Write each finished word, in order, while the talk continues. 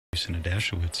Jason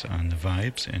Adashowitz on the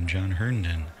vibes, and John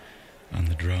Herndon on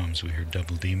the drums. We heard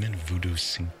Double Demon, Voodoo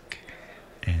Sync,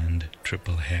 and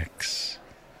Triple Hex.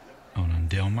 Out on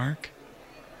Delmark,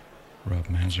 Rob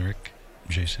Mazurek,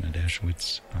 Jason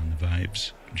Adashowitz on the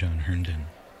vibes, John Herndon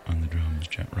on the drums,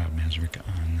 Rob Mazurek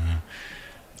on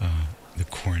the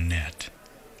cornet.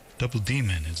 Double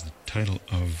Demon is the title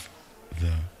of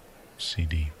the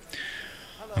CD.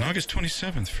 On August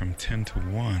 27th from 10 to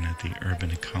 1 at the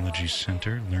Urban Ecology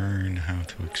Center, learn how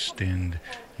to extend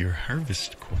your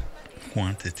harvest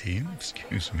quantity.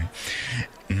 Excuse me.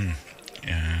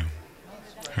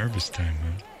 Harvest time,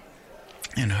 huh?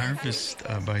 And harvest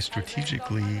by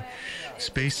strategically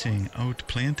spacing out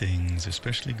plantings,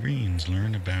 especially greens.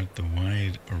 Learn about the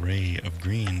wide array of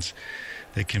greens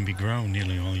that can be grown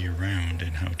nearly all year round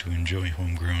and how to enjoy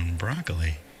homegrown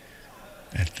broccoli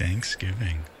at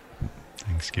Thanksgiving.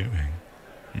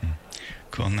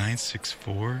 Call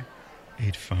 964-8505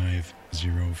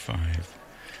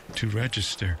 to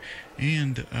register.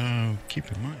 And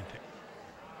keep in mind,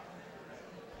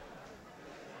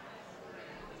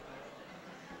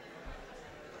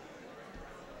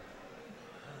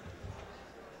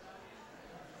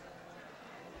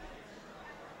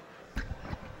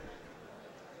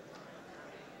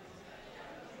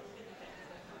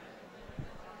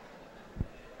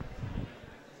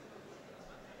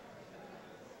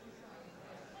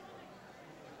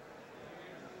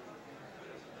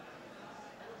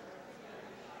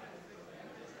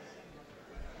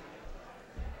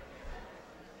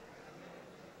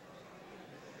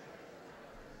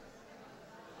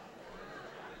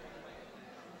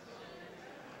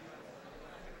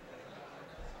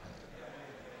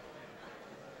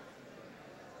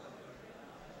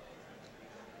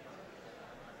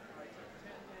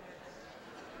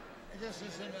 this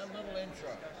is a little intro.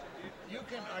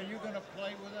 Are you going to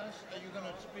play with us? Are you going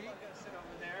to speak? I'm going to sit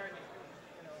over there and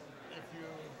if you,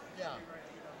 yeah.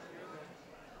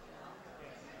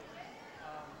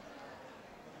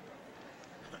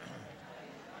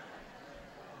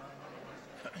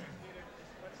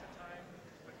 What's the time?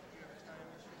 Do you have a time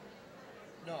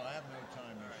issue? No, I have no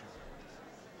time issue.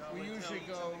 No, We usually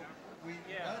go, we're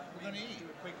going to eat. Do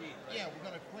a quick eat. Right? Yeah, we're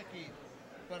going to quick eat.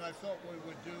 But I thought what we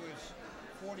would do is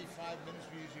 45 minutes,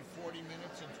 we usually 40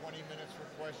 minutes and 20 minutes for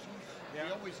questions. Yeah.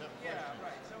 We always have questions. Yeah,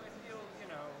 right. So if you'll,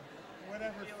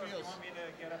 whatever it if you feels. want me to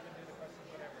get up and do the questions,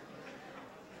 whatever.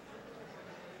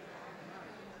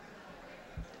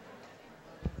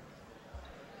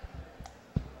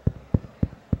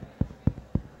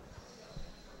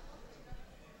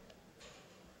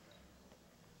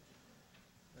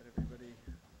 Let everybody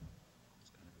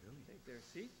take their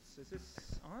seats. Is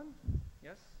this on?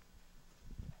 Yes?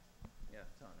 Yeah,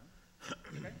 it's on, huh?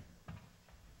 Okay. Yeah.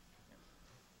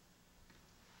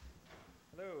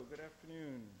 Hello, good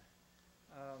afternoon.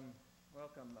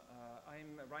 Welcome.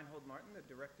 I'm Reinhold Martin, the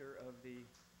director of the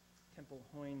Temple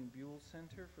Hoyne Buell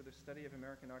Center for the Study of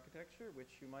American Architecture,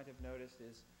 which you might have noticed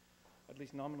is, at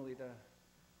least nominally, the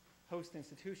host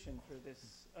institution for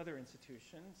this other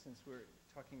institution, since we're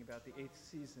talking about the 8th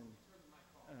season.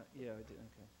 Yeah, I did,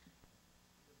 okay.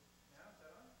 Now, is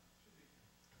that on? Should be.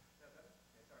 Is that better?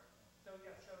 Okay, sorry.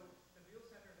 So the Buell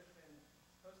Center has been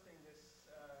hosting this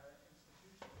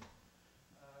institution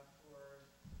for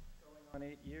going on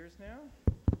 8 years now.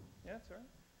 Yeah, that's right.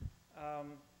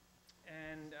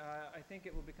 And I think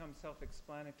it will become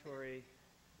self-explanatory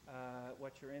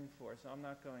what you're in for. So I'm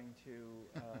not going to,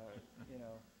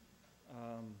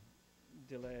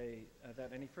 delay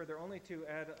that any further. Only to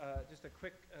add just a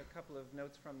quick couple of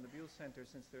notes from the Buell Center,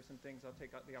 since there's some things I'll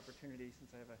take out the opportunity,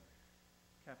 since I have a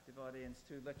captive audience,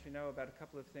 to let you know about a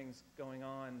couple of things going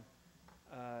on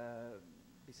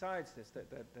besides this that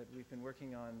we've been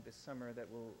working on this summer that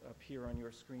will appear on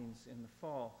your screens in the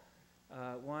fall.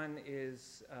 One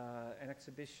is an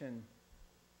exhibition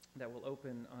that will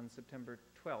open on September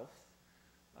 12th,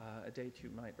 a date you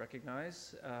might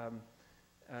recognize,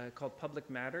 called Public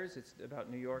Matters. It's about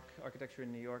New York, architecture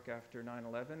in New York after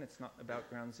 9/11. It's not about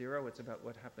Ground Zero, it's about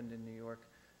what happened in New York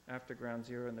after Ground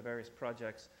Zero and the various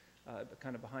projects,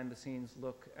 kind of behind the scenes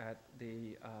look at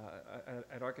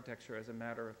at architecture as a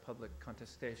matter of public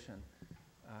contestation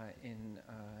in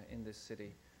this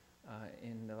city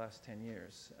in the last 10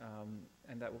 years.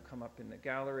 And that will come up in the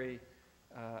gallery,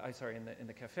 in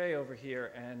the cafe over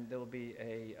here, and there will be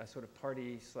a sort of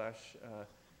party slash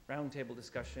roundtable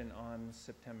discussion on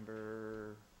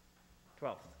September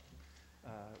 12th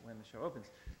when the show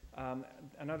opens.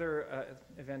 Another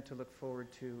event to look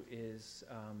forward to is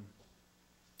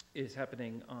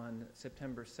happening on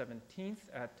September 17th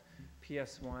at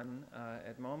PS1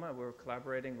 at MoMA. We're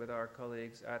collaborating with our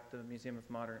colleagues at the Museum of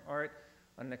Modern Art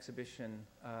on an exhibition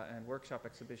and workshop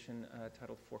exhibition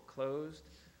titled Foreclosed.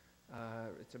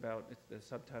 The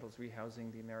subtitle's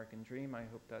Rehousing the American Dream. I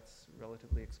hope that's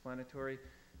relatively explanatory.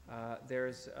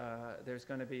 There's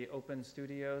going to be open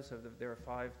studios. There are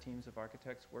 5 teams of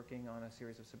architects working on a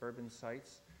series of suburban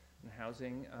sites and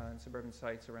housing in suburban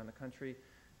sites around the country,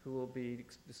 who will be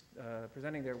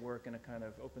presenting their work in a kind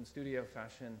of open studio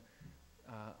fashion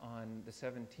on the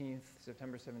 17th,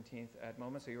 September 17th at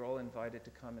MoMA. So you're all invited to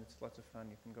come, and it's lots of fun.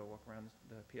 You can go walk around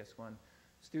the PS1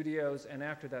 studios, and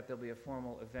after that there'll be a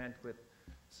formal event with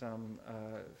some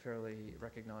fairly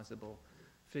recognizable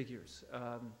figures.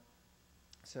 I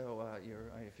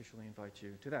officially invite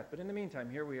you to that. But in the meantime,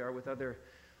 here we are with other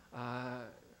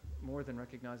more than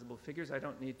recognizable figures. I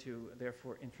don't need to,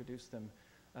 therefore, introduce them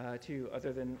to you,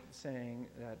 other than saying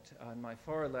that on my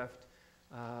far left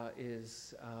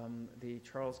is the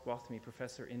Charles Gwathmey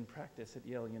Professor in Practice at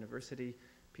Yale University,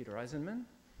 Peter Eisenman,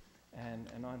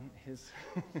 and on his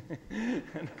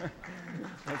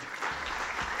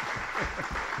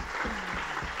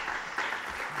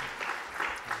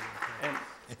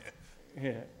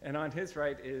and on his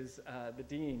right is the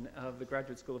Dean of the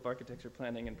Graduate School of Architecture,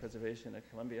 Planning, and Preservation at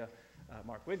Columbia,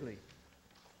 Mark Wigley.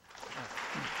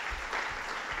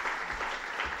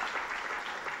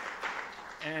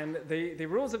 And the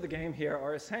rules of the game here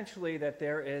are essentially that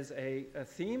there is a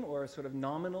theme, or a sort of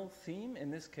nominal theme.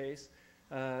 In this case,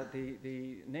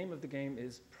 the name of the game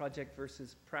is Project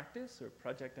versus Practice, or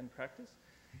Project and Practice.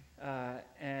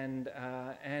 And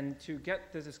to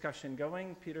get the discussion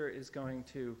going, Peter is going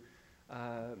to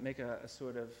make a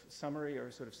sort of summary or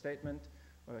a sort of statement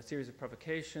or a series of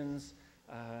provocations,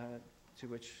 to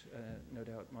which no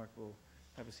doubt Mark will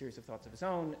have a series of thoughts of his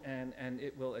own, and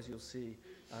it will, as you'll see,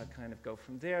 kind of go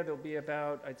from there. There'll be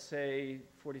about, I'd say,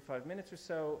 45 minutes or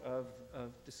so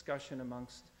of discussion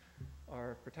amongst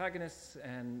our protagonists,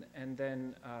 and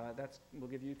then that will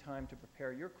give you time to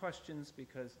prepare your questions,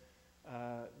 because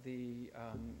the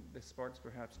sparks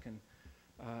perhaps can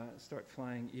start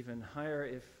flying even higher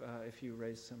if you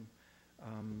raise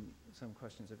some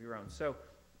questions of your own. So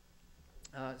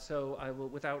I will,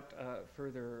 without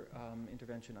further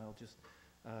intervention, I'll just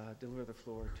deliver the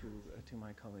floor to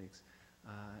my colleagues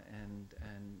and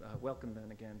welcome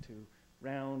them again to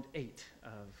round 8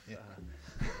 of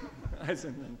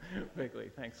Eisenman Wigley.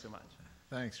 Thanks so much.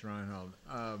 Thanks, Reinhold.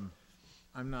 I'm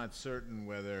not certain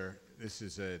whether this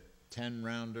is a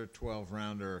 10-rounder,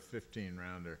 12-rounder, or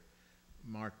 15-rounder.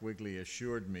 Mark Wigley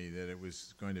assured me that it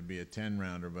was going to be a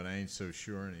 10-rounder, but I ain't so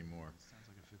sure anymore.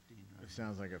 It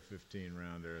sounds like a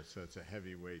 15-rounder, so it's a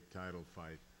heavyweight title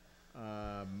fight.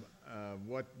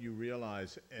 What you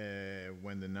realize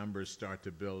when the numbers start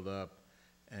to build up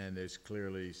and there's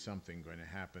clearly something going to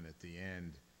happen at the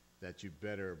end, that you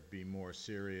better be more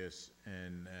serious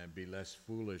and be less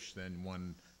foolish than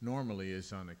one normally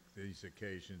is on these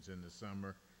occasions in the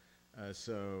summer.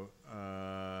 So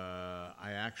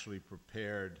I actually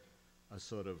prepared a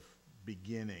sort of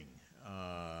beginning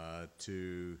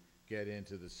to get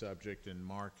into the subject, and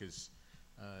Mark has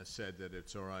said that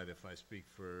it's all right if I speak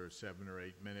for 7 or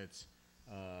 8 minutes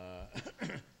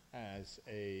as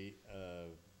a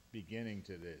beginning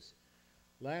to this.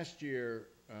 Last year,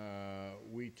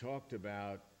 we talked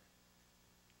about,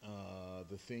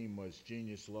 the theme was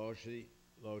Genius Loci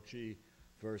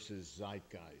versus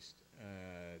Zeitgeist.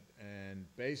 And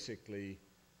basically,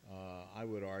 I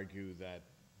would argue that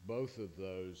both of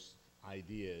those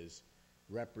ideas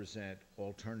represent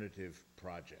alternative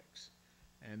projects.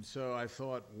 And so I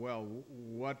thought, well,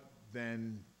 what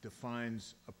then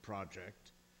defines a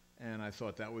project? And I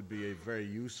thought that would be a very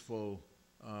useful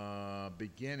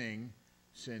beginning,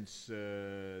 since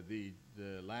the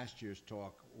last year's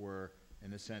talk were,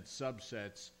 in a sense,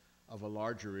 subsets of a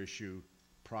larger issue,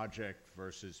 project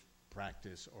versus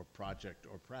practice, or project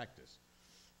or practice.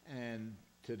 And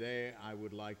today I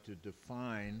would like to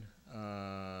define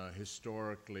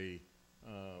historically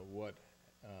what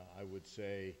I would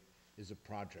say is a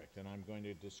project. And I'm going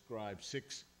to describe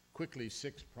quickly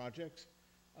six projects.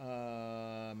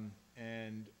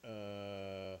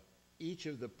 Each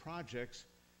of the projects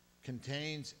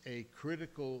contains a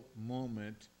critical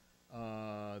moment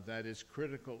that is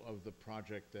critical of the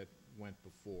project that went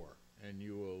before. And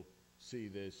you will see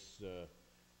this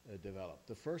develop.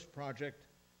 The first project,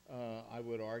 I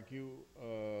would argue,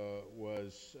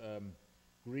 was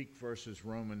Greek versus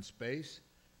Roman space.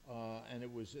 And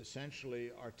it was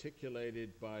essentially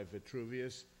articulated by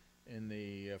Vitruvius in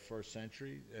the first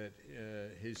century.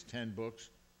 His 10 books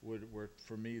were,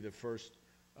 for me, the first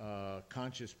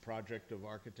conscious project of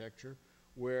architecture,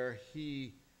 where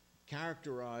he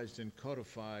characterized and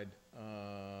codified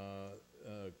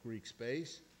Greek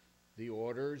space, the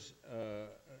orders,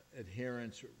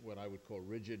 adherence, what I would call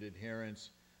rigid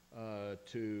adherence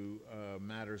to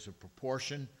matters of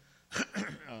proportion,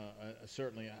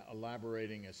 certainly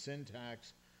elaborating a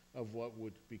syntax of what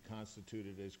would be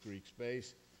constituted as Greek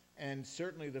space, and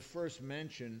certainly the first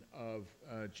mention of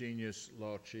genius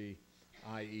loci,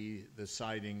 i.e. the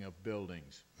siting of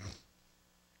buildings.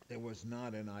 There was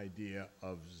not an idea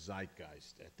of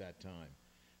zeitgeist at that time.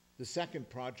 The second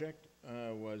project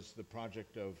was the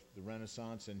project of the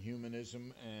Renaissance and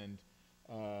humanism, and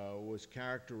was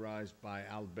characterized by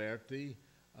Alberti,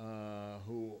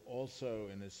 who also,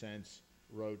 in a sense,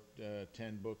 wrote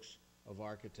 10 books of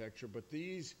architecture. But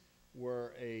these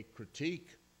were a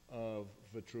critique of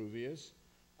Vitruvius,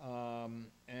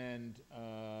 and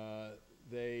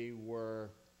they were,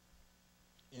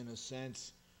 in a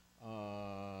sense,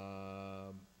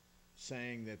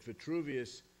 saying that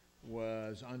Vitruvius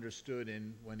was understood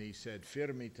when he said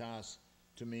firmitas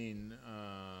to mean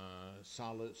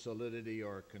solidity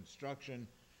or construction,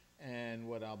 and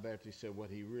what Alberti said,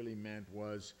 what he really meant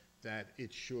was that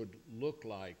it should look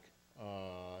like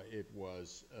it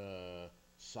was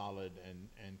solid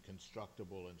and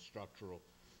constructible and structural,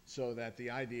 so that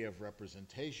the idea of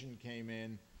representation came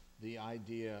in, the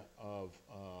idea of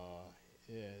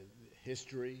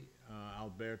history.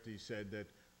 Alberti said that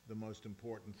the most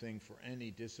important thing for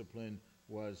any discipline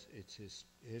was its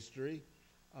history.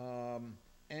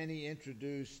 And he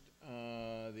introduced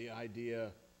the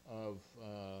idea of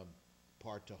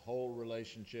part-to-whole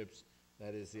relationships,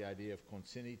 that is the idea of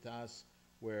consinitas,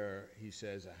 where he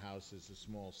says a house is a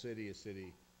small city, a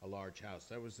city a large house.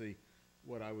 That was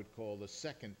what I would call the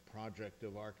second project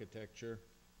of architecture.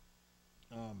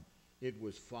 It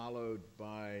was followed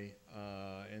by,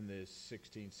 in the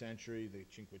 16th century, the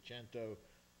Cinquecento,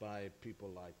 by people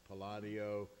like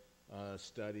Palladio,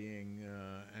 studying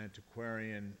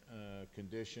antiquarian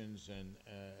conditions and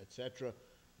etc.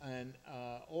 And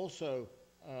also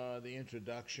the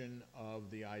introduction of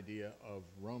the idea of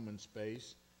Roman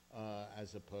space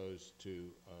as opposed to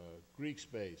Greek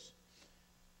space.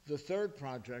 The third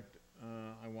project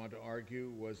I want to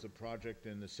argue was the project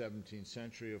in the 17th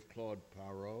century of Claude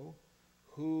Parrot,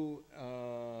 who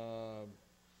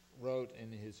wrote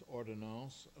in his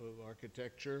Ordonnance of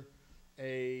Architecture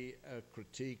a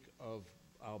critique of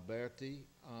Alberti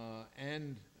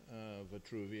and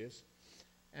Vitruvius,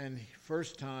 and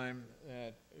first time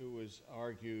that it was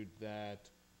argued that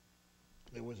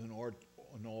there was an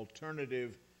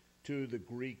alternative to the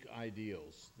Greek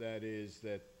ideals. That is,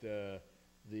 that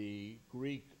the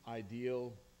Greek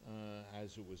ideal,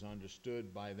 as it was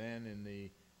understood by then in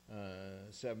the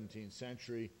 17th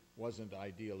century, wasn't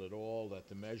ideal at all, that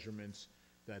the measurements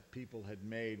that people had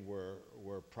made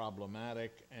were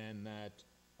problematic, and that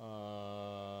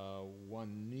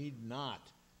one need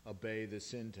not obey the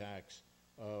syntax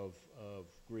of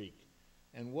Greek.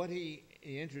 And what he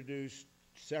introduced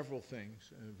several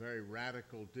things, a very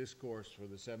radical discourse for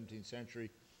the 17th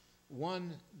century.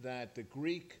 One, that the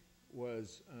Greek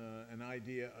was an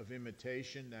idea of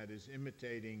imitation, that is,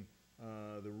 imitating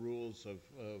the rules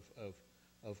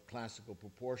of classical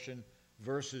proportion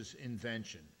versus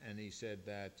invention. And he said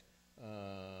that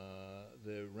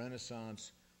the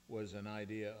Renaissance was an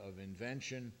idea of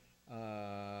invention,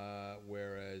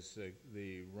 whereas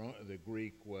the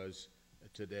Greek was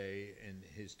today, in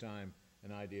his time,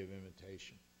 an idea of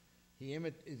imitation.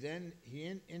 Then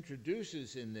he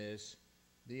introduces in this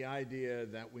the idea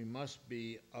that we must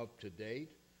be up to date,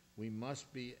 we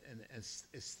must be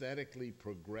aesthetically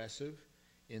progressive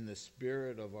in the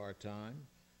spirit of our time.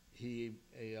 He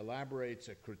elaborates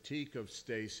a critique of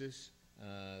stasis,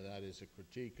 that is a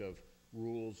critique of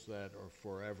rules that are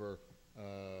forever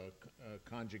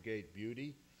conjugate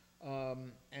beauty,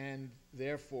 and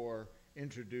therefore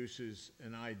introduces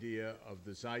an idea of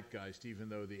the zeitgeist, even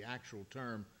though the actual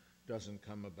term doesn't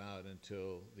come about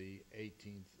until the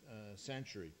 18th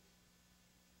century.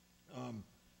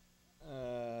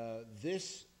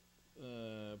 This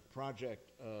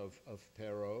project of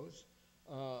Perrault's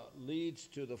leads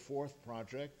to the fourth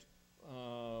project,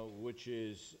 which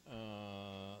is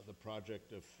the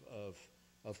project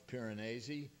of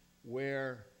Piranesi,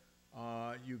 where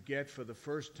you get for the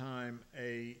first time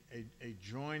a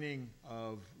joining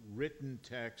of written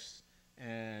texts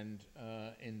and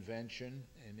invention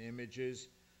and images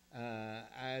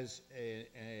as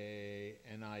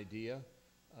an idea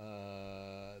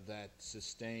that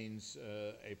sustains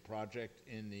a project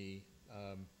in the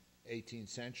 18th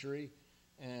century.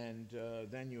 And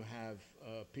then you have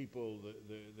people,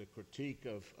 the critique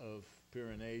of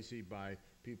Piranesi by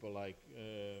people like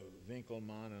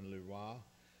Winkelmann and Leroy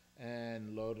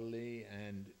and Lodely,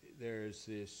 and there's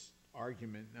this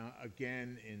argument now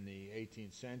again in the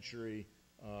 18th century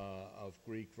of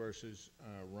Greek versus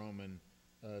Roman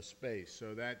space.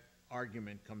 So that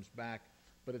argument comes back,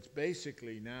 but it's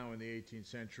basically now in the 18th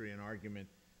century an argument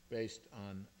based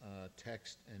on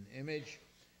text and image.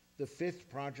 The fifth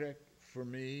project for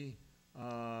me,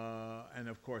 and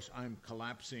of course I'm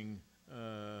collapsing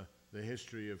the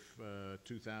history of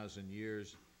 2,000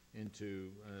 years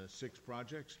into 6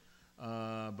 projects,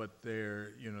 but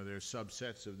they're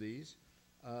subsets of these,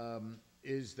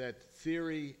 is that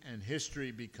theory and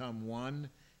history become one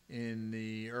in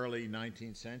the early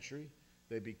 19th century.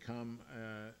 They become,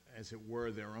 as it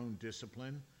were, their own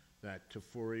discipline that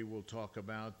Tafuri will talk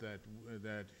about,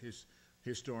 that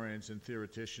historians and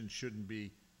theoreticians shouldn't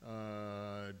be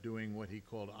doing what he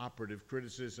called operative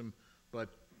criticism, but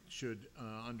should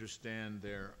understand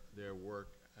their work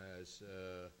as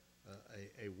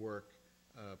a work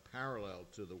parallel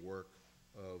to the work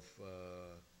of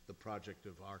the project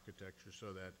of architecture,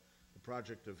 so that the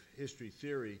project of history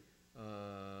theory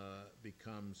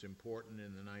becomes important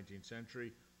in the 19th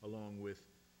century, along with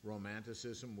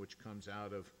Romanticism, which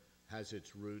has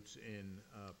its roots in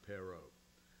Perrault.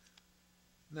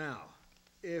 Now,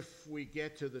 if we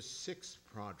get to the 6th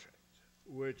project,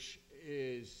 which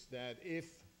is that if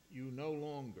you no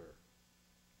longer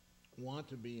want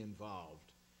to be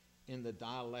involved in the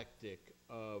dialectic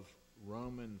of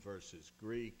Roman versus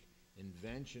Greek,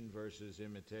 invention versus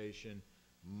imitation,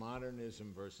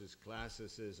 modernism versus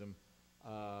classicism,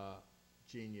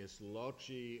 genius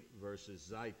loci versus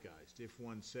zeitgeist. If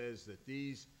one says that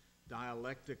these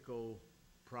dialectical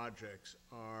projects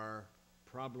are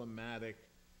problematic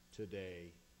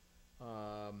today,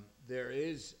 there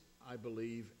is, I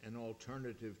believe, an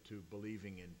alternative to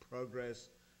believing in progress,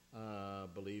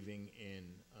 believing in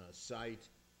sight,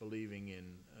 believing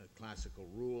in classical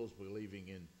rules, believing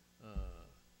in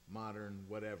modern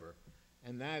whatever,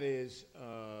 and that is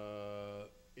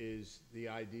the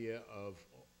idea of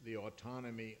the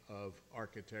autonomy of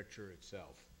architecture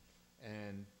itself.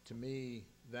 And to me,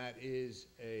 that is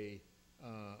a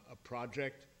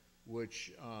project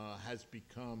which has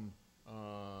become,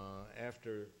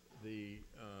 after the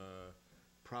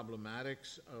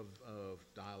problematics of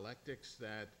dialectics,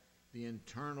 that the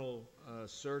internal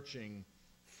searching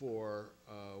for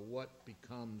what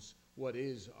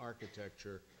is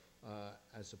architecture,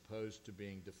 as opposed to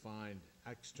being defined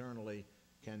externally,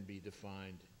 can be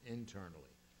defined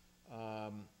internally.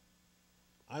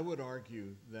 I would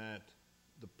argue that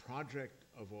the project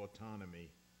of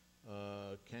autonomy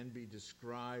can be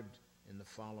described in the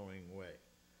following way.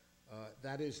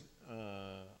 That is,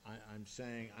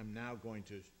 I'm now going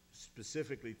to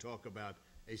specifically talk about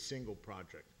a single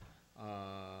project,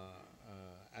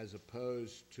 as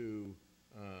opposed to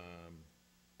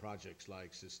projects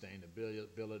like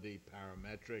sustainability,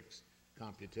 parametrics,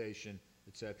 computation,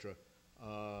 etc.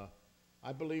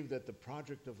 I believe that the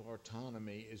project of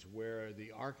autonomy is where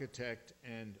the architect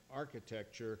and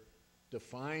architecture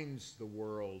defines the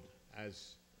world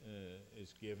as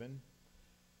is given,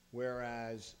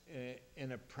 whereas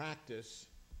in a practice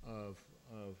of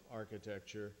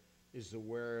architecture is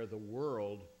where the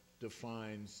world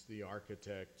defines the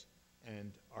architect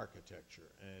and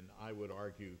architecture. And I would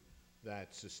argue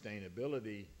that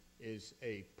sustainability is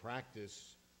a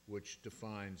practice which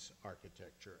defines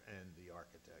architecture and the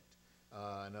architect.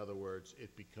 In other words,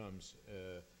 it becomes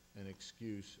an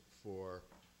excuse for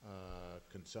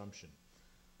consumption.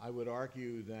 I would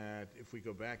argue that if we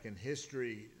go back in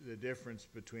history, the difference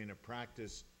between a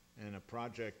practice and a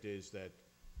project is that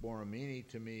Borromini,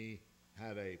 to me,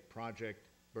 had a project,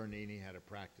 Bernini had a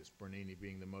practice, Bernini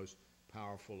being the most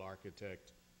powerful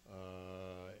architect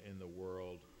in the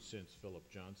world since Philip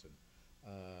Johnson.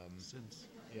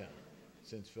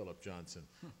 Since Philip Johnson.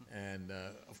 And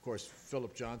of course,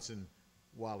 Philip Johnson,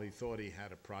 while he thought he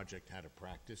had a project, had a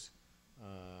practice.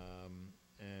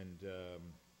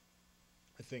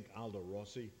 I think Aldo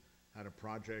Rossi had a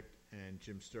project and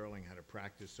Jim Sterling had a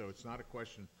practice. So it's not a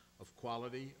question of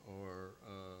quality or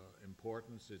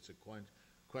importance. It's a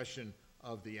question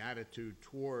of the attitude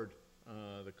toward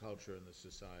the culture and the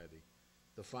society.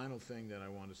 The final thing that I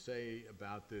want to say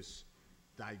about this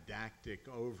didactic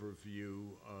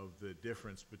overview of the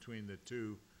difference between the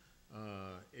two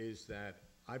is that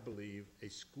I believe a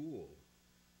school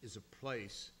is a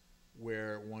place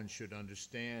where one should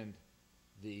understand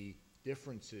the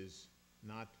differences,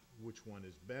 not which one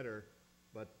is better,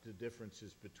 but the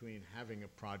differences between having a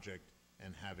project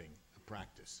and having a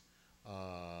practice.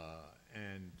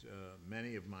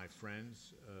 Many of my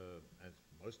friends, as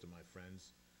most of my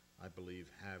friends, I believe,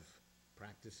 have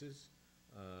practices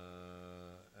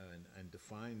and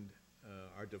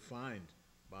are defined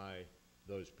by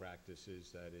those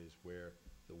practices, that is where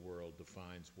the world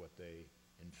defines what they,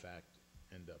 in fact,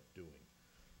 end up doing.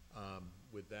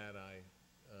 With that,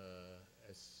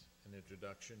 as an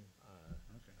introduction,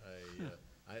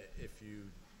 if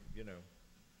you know,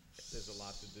 there's a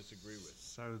lot to disagree with.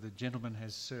 So the gentleman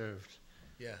has served.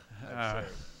 Yeah, I've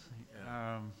served.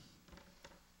 Yeah.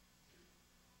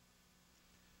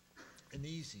 An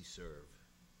easy serve.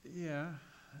 Yeah,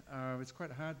 it's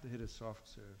quite hard to hit a soft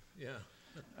serve. Yeah.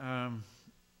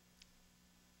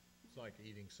 It's like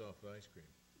eating soft ice cream.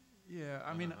 Yeah,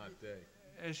 I on mean, a hot day.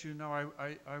 as you know,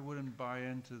 I wouldn't buy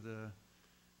into the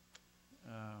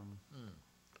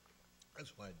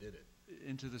That's why I did it.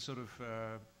 into the sort of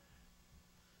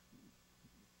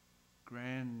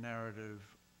grand narrative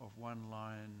of one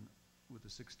line with the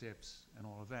 6 steps and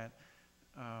all of that.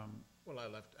 Well,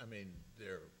 I mean,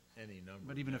 there are any number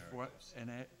But of even narratives.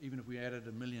 even if we added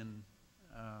 1 million,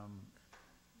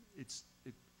 it's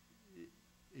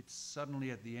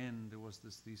suddenly at the end there was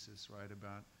this thesis, right,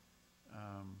 about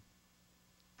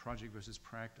project versus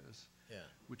practice, Yeah.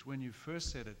 which when you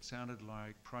first said it sounded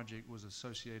like project was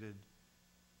associated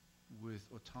with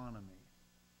autonomy,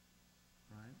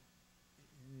 right?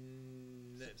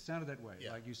 It sounded that way,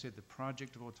 Yeah. like you said the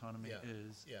project of autonomy Yeah.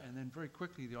 is, Yeah. and then very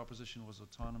quickly the opposition was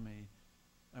autonomy,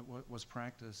 was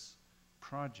practice,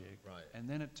 project, Right. and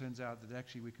then it turns out that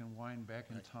actually we can wind back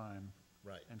in Right. time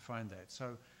Right. and find that.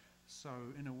 So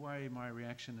in a way, my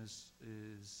reaction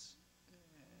is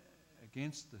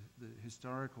against the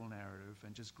historical narrative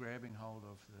and just grabbing hold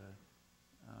of the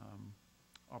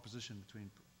opposition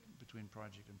between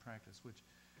project and practice, which,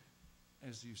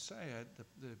 as you say it,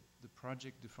 the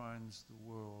project defines the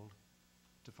world,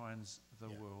 Yeah.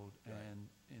 world, Right. and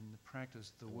in the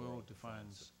practice, the world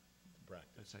defines, the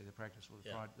practice. let's say, the practice or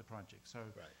Yeah. the project. So.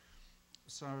 Right.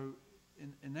 So,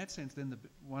 in that sense, then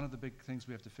one of the big things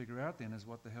we have to figure out then is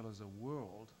what the hell is a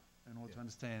world, in order to Yeah.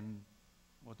 understand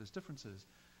what this difference is.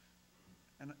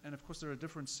 And of course, there are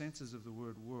different senses of the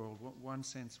word world. One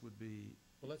sense would be,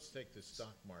 Well, let's take the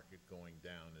stock market going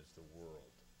down as the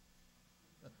world.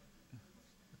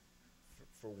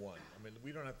 For one, I mean,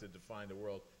 we don't have to define the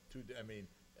world.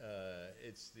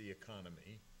 It's the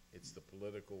economy, it's the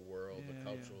political world, Yeah, the yeah.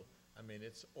 cultural. I mean,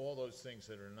 it's all those things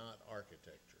that are not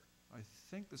architecture. I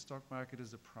think the stock market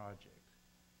is a project.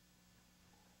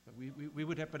 But we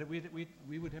would have, but we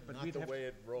would have, but Not we'd the have, way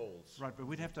it rolls. right, but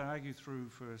we'd have to argue through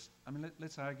first. I mean,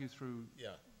 let's argue through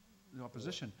Yeah, the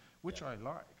opposition, which Yeah. I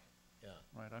like. yeah,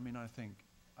 Right, I mean, I think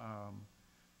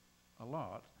a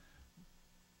lot.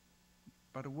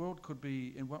 But a world could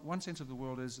be, in one sense of the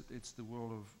world is, it's the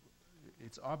world of,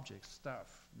 it's objects,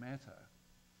 stuff, matter,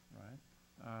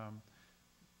 right?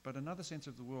 But another sense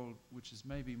of the world, which is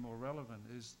maybe more relevant,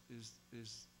 is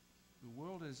the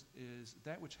world is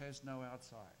that which has no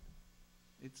outside.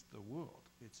 It's the world,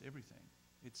 it's everything,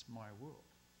 it's my world,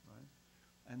 right?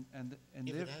 And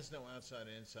if it has no outside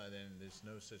and inside, then there's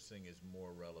no such thing as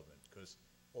more relevant, because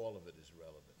all of it is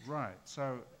relevant. right,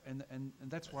 so, and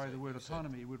that's why That's the it, word you said.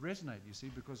 autonomy would resonate, you see,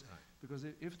 because Right. because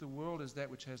if the world is that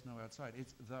which has no outside,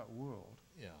 it's the world.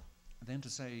 Yeah, Then to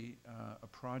say a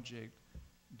project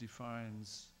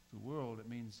defines the world, it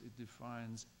means it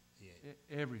defines yeah,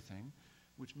 everything,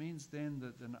 which means then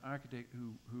that an architect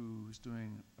who's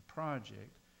doing a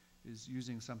project is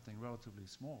using something relatively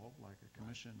small, like a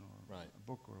commission or Right. a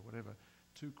book or whatever,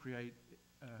 to create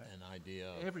an idea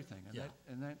of, everything, and Yeah.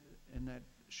 that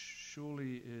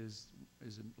surely is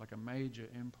like a major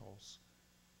impulse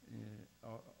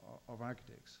of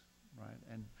architects, right?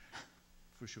 And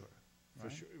for sure, for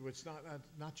right? sure, it's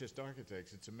not just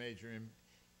architects, it's a major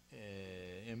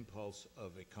impulse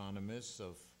of economists,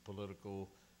 of political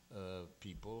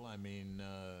people. I mean,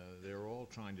 they're all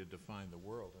trying to define the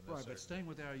world. And Right, but staying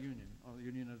with our union, or the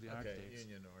union of the okay, architects.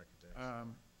 union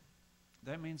architects.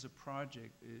 That means a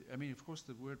project, I mean, of course,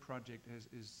 the word project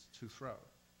is to throw,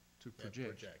 to Yeah,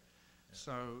 project. yeah.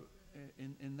 So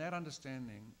in that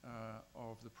understanding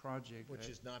of the project... Which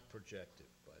is not projective,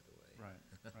 by the way. Right,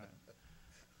 right.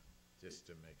 Just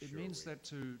to make It sure. means that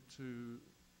to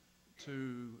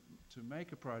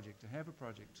make a project, to have a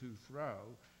project, to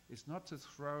throw, it's not to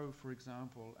throw, for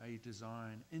example, a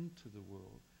design into the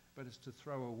world, but it's to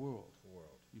throw a world.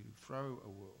 World. You throw a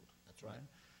world. That's right.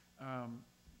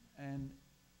 And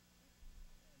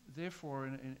therefore,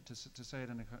 to say it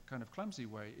in a kind of clumsy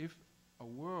way, if a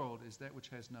world is that which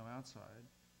has no outside,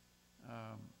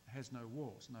 has no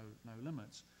walls, no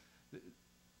limits,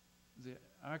 the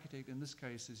architect in this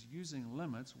case is using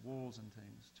limits, walls and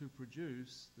things, to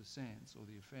produce the sense or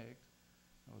the effect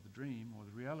or the dream or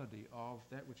the reality of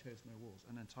that which has no walls,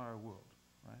 an entire world,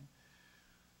 right?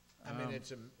 I mean,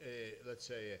 it's let's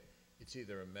say it's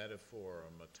either a metaphor or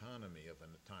a metonymy of an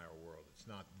entire world. It's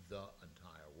not the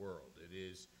entire world. It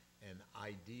is an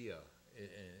idea,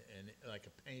 and like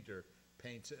a painter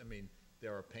paints. I mean,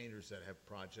 there are painters that have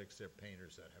projects. There are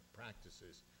painters that have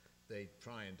practices. They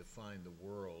try and define the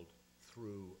world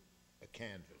through a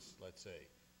canvas, let's say.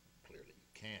 Clearly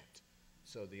you can't.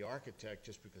 So the architect,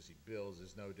 just because he builds,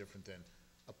 is no different than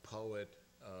a poet,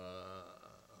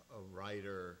 a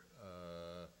writer.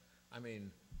 I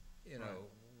mean, you know,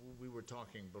 we were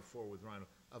talking before with Reinhold,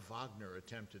 Wagner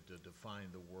attempted to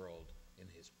define the world in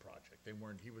his project.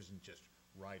 He wasn't just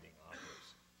writing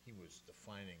operas. He was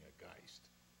defining a Geist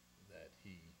that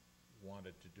he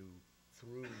wanted to do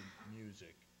through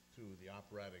music, through the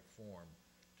operatic form,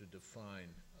 to define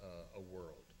a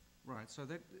world. Right, so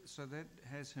that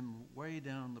has him way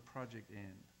down the project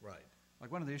end. Right.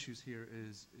 Like one of the issues here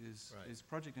is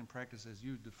project and practice as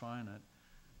you define it,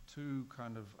 two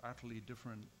kind of utterly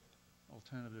different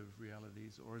alternative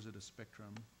realities, or is it a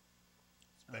spectrum?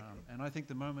 And I think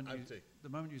the moment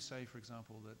you say, for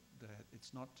example, that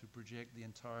it's not to project the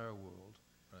entire world,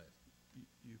 right,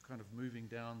 you're kind of moving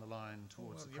down the line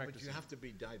towards the practice. But you have to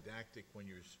be didactic when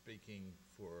you're speaking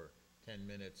for 10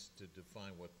 minutes to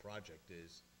define what project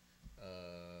is.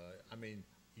 I mean,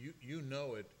 you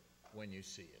know it when you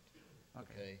see it.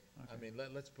 Okay. I mean,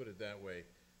 let's put it that way.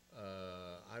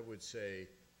 I would say,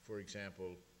 for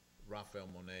example, Raphael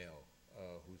Moneo,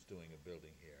 who's doing a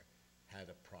building here, had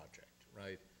a project,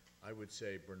 right? I would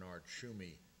say Bernard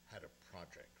Schumi had a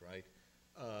project, right?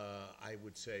 I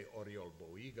would say Oriol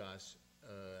Boigas,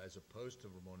 as opposed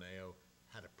to Moneo,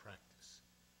 had a practice.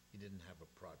 He didn't have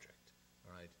a project,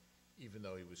 all right? Even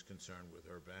though he was concerned with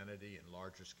urbanity and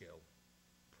larger scale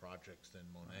projects than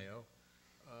Moneo.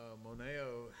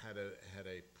 Moneo had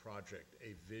a project,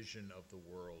 a vision of the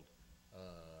world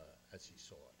as he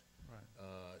saw it. Right.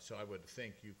 So I would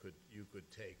think you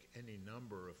could take any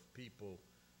number of people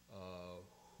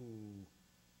who,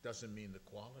 doesn't mean the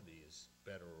quality is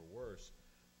better or worse,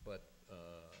 but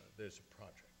there's a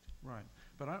project. Right,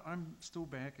 but I'm still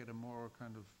back at a more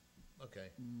kind of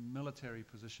military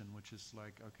position, which is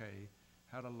like, okay,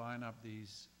 how to line up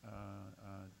these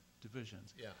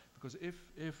divisions. Yeah. Because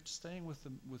if staying with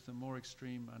the more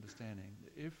extreme understanding,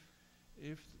 if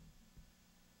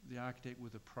the architect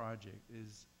with a project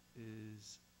is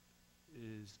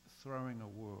throwing a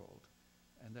world,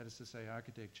 and that is to say,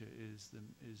 architecture is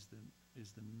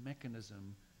the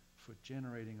mechanism for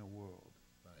generating a world,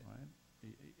 right?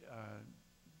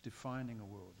 Defining a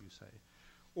world, you say,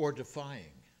 or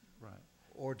defying, right?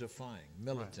 Or defying,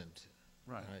 militant,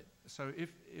 right? So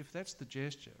if that's the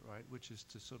gesture, right, which is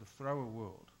to sort of throw a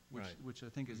world, which I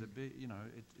think is a bit, you know,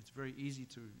 it's very easy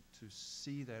to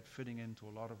see that fitting into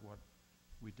a lot of what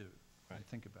we do and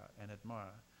think about and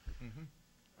admire.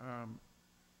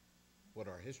 What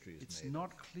our history is it's made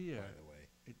not of, clear, by the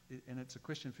way. And it's a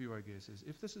question for you, I guess, is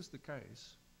if this is the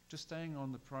case, just staying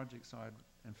on the project side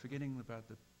and forgetting about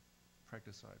the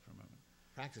practice side for a moment.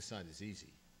 Practice side is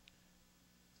easy.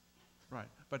 Right,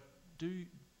 but do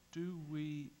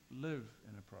we live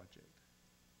in a project?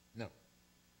 No.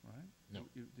 Right? No.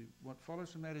 What follows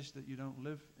from that is that you don't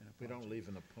live in a project. We don't live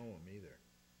in a poem either.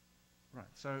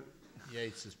 Right, so...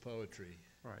 Yeats's poetry.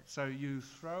 Right, so you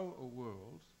throw a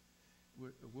world.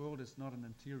 A world is not an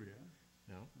interior.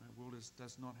 No. A world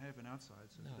does not have an outside,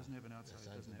 so if it doesn't have an outside,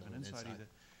 it doesn't have an inside inside either.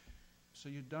 So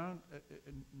you don't,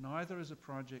 neither is a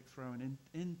project thrown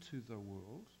into the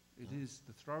world. It is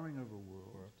the throwing of a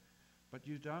world, but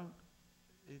you don't.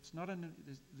 It's not an.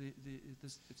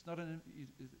 It's not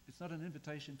an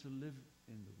invitation to live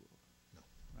in the world. No.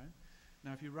 Right.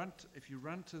 Now, if you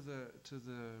run to the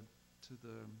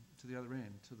other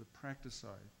end, to the practice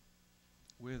side,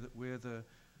 where the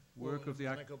work of the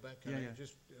Can I go back? Can I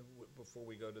just before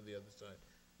we go to the other side,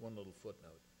 one little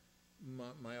footnote.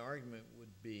 My argument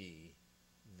would be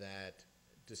that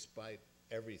despite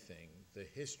everything, the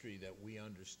history that we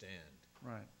understand,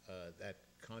 that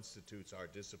constitutes our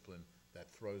discipline,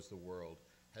 that throws the world,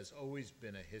 has always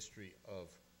been a history of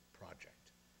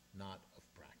project, not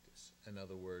of practice. In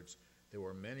other words, there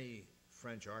were many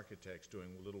French architects doing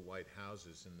little white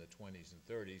houses in the 20s and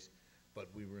 30s,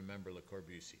 but we remember Le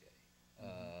Corbusier.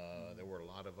 There were a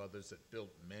lot of others that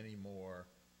built many more.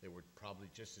 They were probably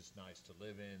just as nice to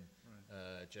live in,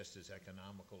 just as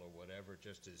economical or whatever,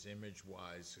 just as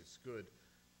image-wise as good,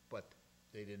 but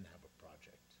they didn't have a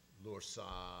project.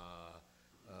 L'Orsat,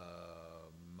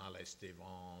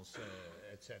 Malestévance,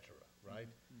 etc., right?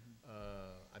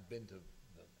 I've been to them,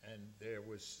 and there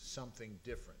was something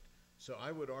different. So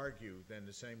I would argue then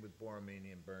the same with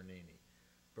Borromini and Bernini.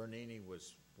 Bernini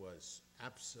was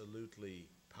absolutely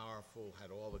powerful,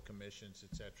 had all the commissions,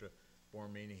 etc.,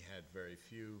 Bormini had very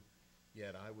few,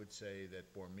 yet I would say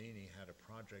that Bormini had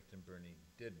a project and Bernini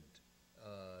didn't.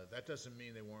 That doesn't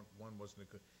mean one wasn't a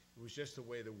good, it was just the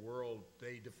way the world,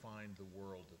 they defined the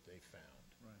world that they found.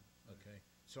 Right. Okay?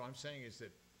 So I'm saying is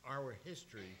that our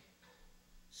history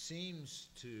seems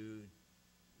to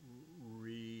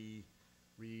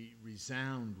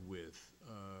resound with,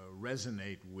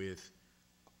 resonate with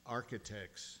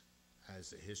architects as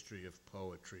the history of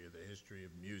poetry or the history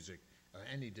of music or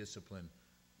any discipline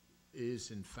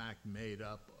is in fact made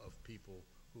up of people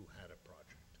who had a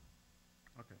project.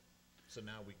 Okay. So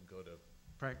now we can go to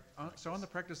so on the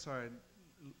practice side,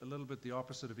 a little bit the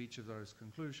opposite of each of those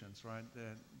conclusions, right?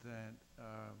 That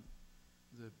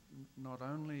not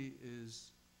only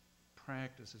is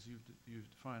practice, as you've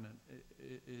defined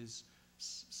it, is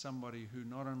somebody who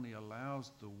not only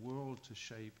allows the world to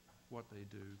shape what they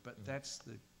do, but that's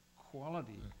the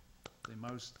quality they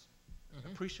most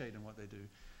appreciate in what they do.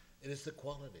 it is the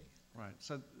quality. Right.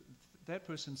 So that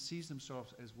person sees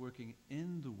themselves as working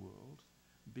in the world,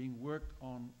 being worked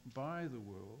on by the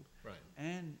world, Right.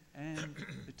 and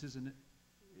it is in,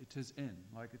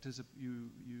 like it is a, you.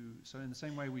 So in the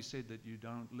same way we said that you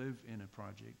don't live in a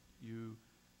project, you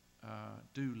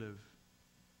do live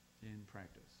in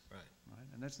practice. Right. Right.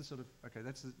 And that's the sort of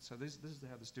so this is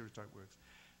how the stereotype works,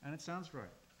 and it sounds right,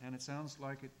 and it sounds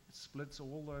like it splits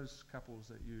all those couples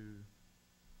that you.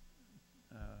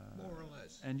 More or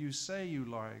less. And you say you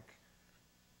like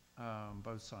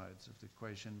both sides of the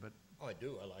equation, but Oh, I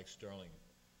do. I like Sterling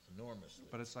enormously.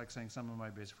 but it's like saying some of my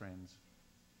best friends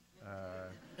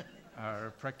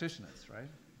are practitioners, right?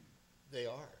 They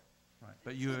are. Right.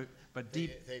 But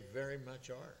deep, They very much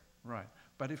are. right.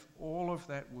 But if all of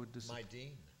that would My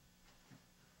dean.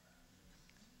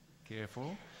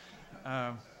 careful,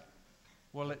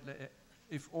 well,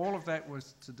 if all of that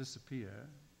was to disappear,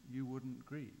 you wouldn't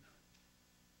grieve.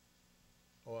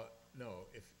 Or no,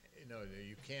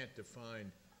 you can't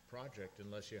define project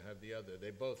unless you have the other.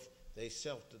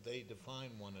 They define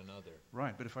one another.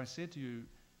 Right. But if I said to you,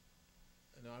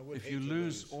 No, I would if hate you to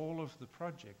lose all of the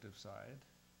projective side,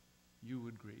 you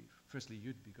would grieve. Firstly,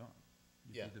 you'd be gone.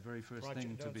 You'd Yeah. be the very first Project-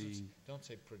 thing to be. Don't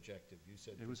say projective. You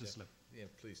said It was a project- slip. Yeah,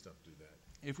 please don't do that.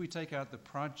 If we take out the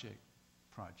project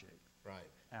Right,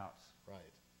 out,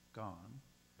 right. gone,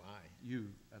 Bye.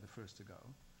 you are the first to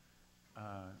go,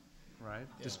 right?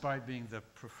 Yeah. Despite being the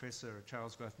professor,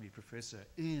 Charles Guthrie professor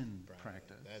in Right.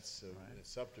 practice, That's a right?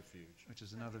 subterfuge. Which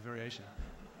is another variation.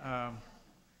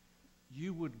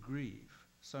 You would grieve.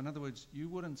 So in other words, you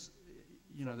wouldn't,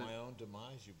 For my own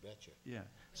demise, you betcha. yeah.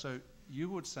 So you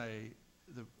would say,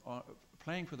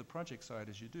 playing for the project side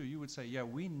as you do, you would say, yeah,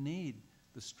 we need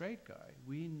the straight guy.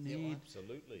 We Yeah, need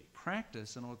absolutely.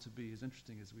 practice in order to be as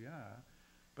interesting as we are.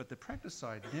 But the practice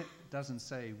side doesn't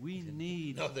say we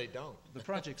need No, they don't. the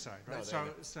project side, right?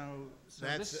 No, they so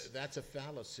That's a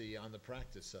fallacy on the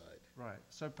practice side. right.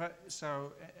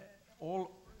 So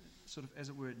all sort of, as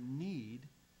it were, need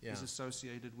Yeah. is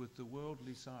associated with the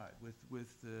worldly side,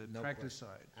 with the No practice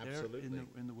question. side. Absolutely. They're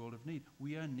in the world of need.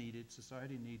 We are needed.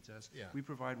 Society needs us. Yeah. We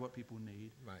provide what people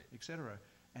need, Right. etc.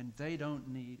 And they don't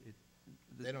need it.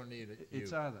 They don't need it.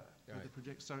 It's you. other. With Right. the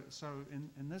project. So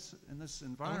in this Only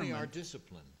environment, our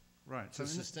discipline right? to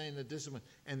So sustain the discipline.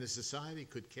 And the society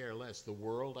could care less. The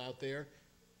world out there,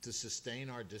 to sustain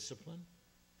our discipline,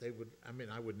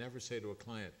 I would never say to a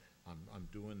client, I'm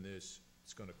doing this,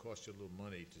 it's going to cost you a little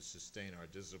money to sustain our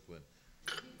discipline.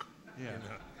 yeah, You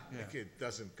know, yeah. It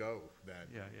doesn't go that.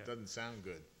 Yeah, yeah. It doesn't sound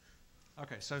good.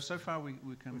 Okay. So far we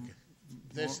can.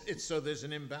 There's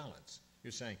an imbalance.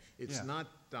 You're saying it's Yeah.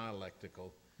 not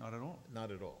dialectical, Not at all.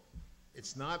 not at all.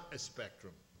 It's not a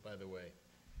spectrum, by the way.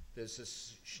 There's a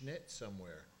schnit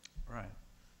somewhere. Right.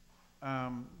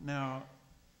 Now,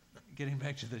 getting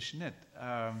back to the Schnitt.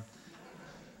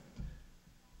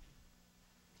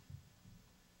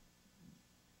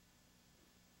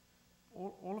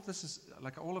 All of this is,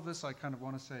 like all of this I kind of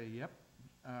want to say, yep,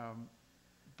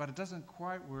 but it doesn't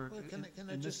quite work. Well, can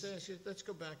I in just this- ask you, let's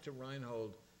go back to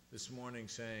Reinhold this morning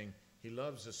saying he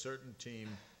loves a certain team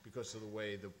because of the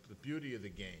way, the beauty of the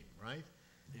game, right?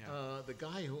 Yeah. The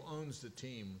guy who owns the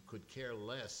team could care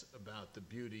less about the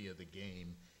beauty of the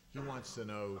game. He wants to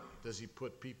know, does he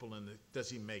put people in does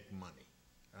he make money,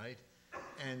 right?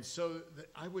 And so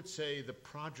I would say the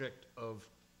project of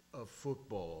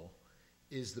football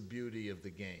is the beauty of the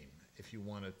game, if you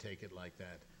want to take it like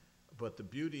that. But the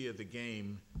beauty of the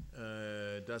game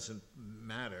doesn't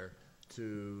matter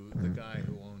to the guy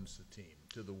who owns the team,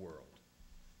 to the world.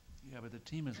 Yeah, but the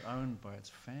team is owned by its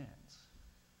fans.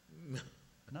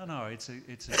 No,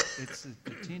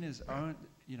 the team is owned.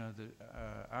 You know, the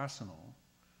Arsenal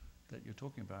that you're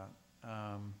talking about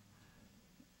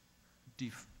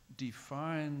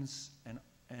defines and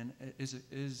is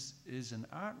an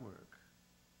artwork.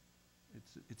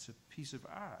 It's a piece of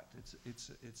art.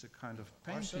 It's a kind of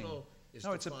painting. Arsenal is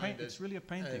No, it's a defined paint. as, It's really a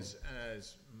painting.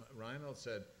 as Reinhold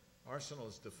said, Arsenal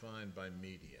is defined by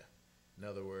media. In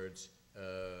other words,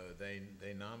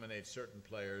 they nominate certain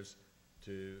players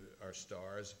to our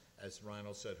stars. As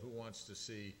Reinhold said, who wants to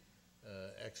see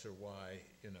X or Y?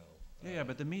 You know. Yeah,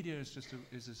 but the media is just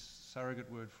is a surrogate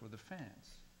word for the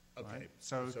fans. Okay, right?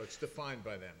 so it's defined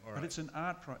by them. All But right. it's an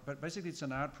but basically it's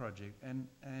an art project, and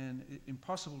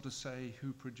impossible to say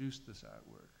who produced this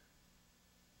artwork.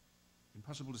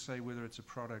 Impossible to say whether it's a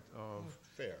product of,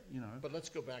 Fair. you know. But let's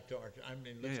go back to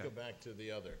let's Yeah. go back to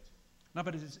the other. No,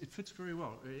 but it fits very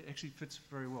well. It actually fits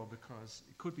very well because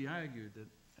it could be argued that,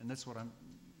 and that's what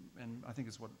and I think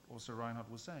it's what also Reinhold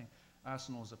was saying,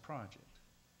 Arsenal is a project.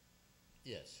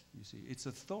 Yes. You see, it's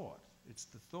a thought. It's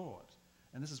the thought.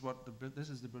 And this is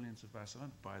the brilliance of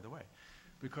Barcelona, by the way,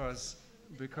 because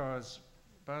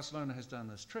Barcelona has done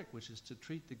this trick, which is to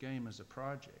treat the game as a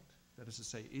project. That is to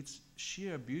say, its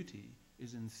sheer beauty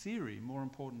is in theory more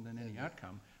important than any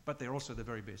outcome, but they're also the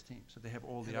very best team, so they have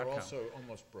all the They're outcome. also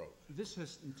almost broke. This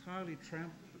has entirely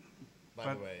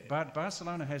By the way. But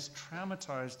Barcelona has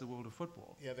traumatized the world of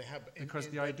football. Yeah, they have. Because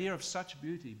the idea of such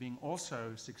beauty being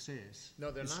also success.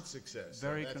 No, they're not success.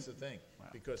 That's the thing. Wow.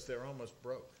 Because they're almost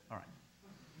broke. All right.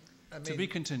 I mean, To be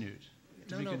continued.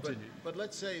 But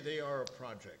let's say they are a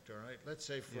project, all right? Let's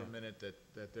say for a minute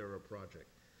that they're a project.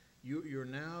 You're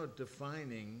now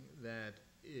defining that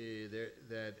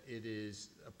that it is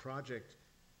a project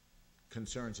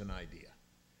concerns an idea,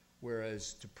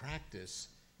 whereas to practice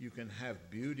you can have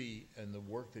beauty in the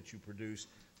work that you produce,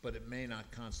 but it may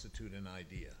not constitute an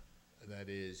idea. That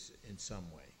is, in some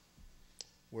way.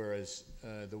 Whereas,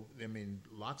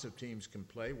 lots of teams can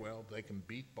play well. They can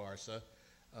beat Barca.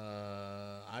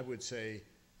 I would say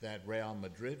that Real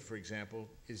Madrid, for example,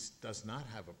 does not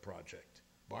have a project.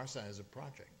 Barca has a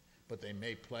project, but they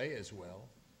may play as well.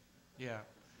 Yeah.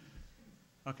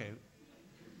 Okay.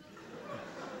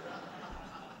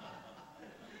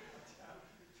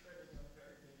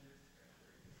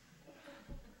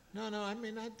 No, I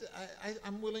mean,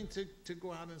 I'm willing to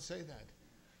go out and say that.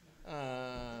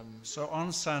 So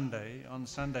on Sunday,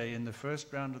 in the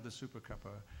first round of the Super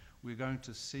Cuppa, we're going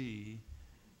to see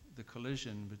the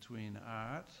collision between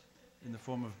art in the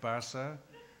form of Barca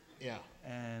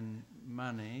and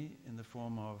money in the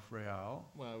form of Real.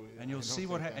 Well, and you'll see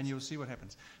what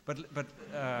happens. But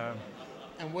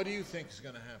and what do you think is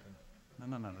going to happen?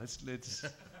 No. Let's.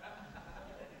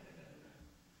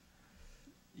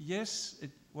 Yes,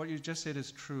 what you just said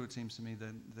is true. It seems to me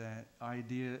that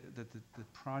idea that the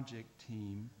project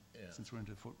team, since we're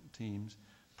into teams,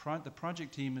 the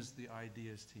project team is the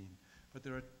ideas team. But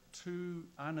there are two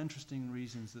uninteresting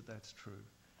reasons that that's true.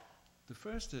 The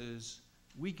first is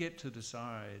we get to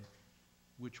decide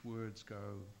which words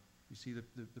go. You see,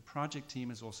 the project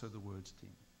team is also the words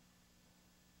team.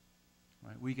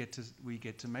 Right? We get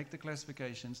to make the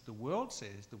classifications. The world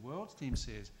team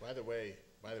says. By the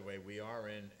way, we are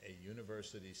in a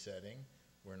university setting.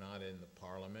 We're not in the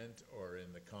parliament or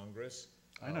in the Congress.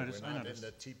 I noticed. We're not in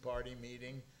the Tea Party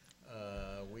meeting.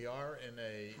 We are in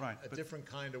a different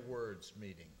kind of words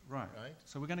meeting. Right.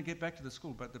 So we're going to get back to the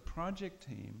school, but the project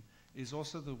team is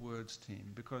also the words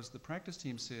team, because the practice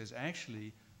team says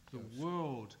actually the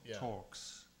world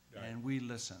talks and we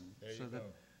listen. There you go.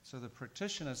 So the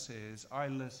practitioner says, I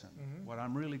listen. Mm-hmm. What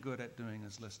I'm really good at doing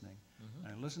is listening.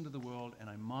 Mm-hmm. I listen to the world and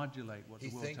I modulate what the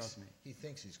world tells me. He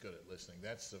thinks he's good at listening.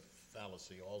 That's the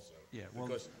fallacy also. Yeah,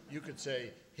 because you could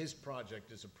say his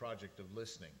project is a project of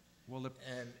listening. Well,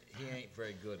 and he ain't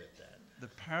very good at that. The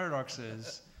paradox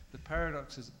is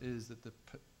that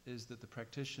the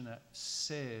practitioner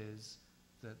says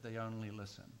that they only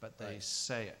listen, but they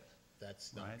say it.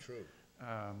 That's not true.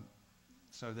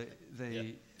 So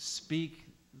they speak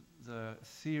the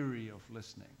theory of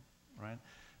listening, right?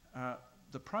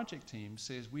 The project team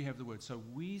says we have the word, so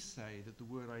we say that the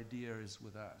word idea is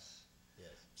with us.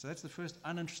 Yes. So that's the first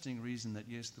uninteresting reason that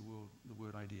yes, the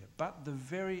word idea. But the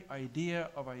very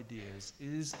idea of ideas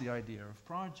is the idea of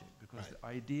project, because the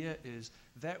idea is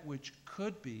that which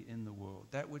could be in the world,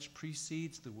 that which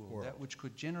precedes the world, that which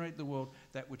could generate the world,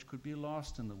 that which could be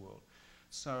lost in the world.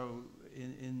 So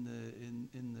in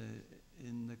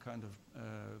the kind of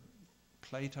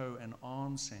Plato and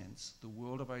on sense, the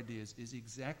world of ideas is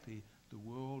exactly the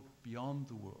world beyond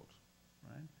the world,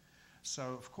 right?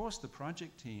 So of course the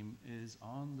project team is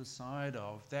on the side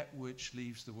of that which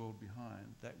leaves the world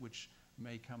behind, that which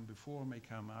may come before, may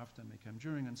come after, may come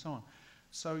during, and so on.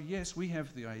 So yes, we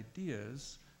have the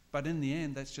ideas, But in the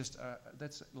end, that's just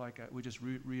we're just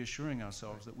reassuring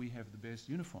ourselves that we have the best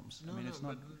uniforms. No, I mean, no, it's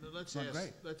not. but let's not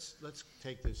great. Let's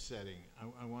take this setting.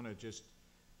 I want to just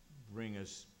bring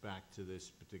us back to this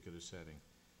particular setting.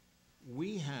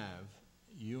 We have,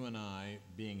 you and I,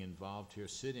 being involved here,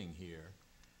 sitting here,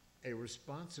 a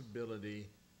responsibility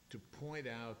to point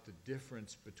out the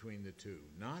difference between the two,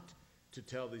 not to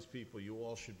tell these people you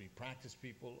all should be practice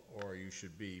people or you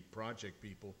should be project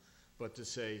people, but to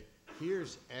say,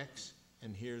 here's X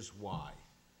and here's Y.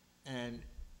 And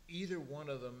either one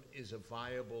of them is a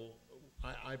viable,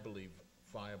 I believe,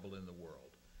 viable in the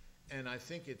world. And I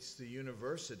think it's the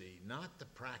university, not the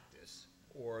practice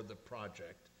or the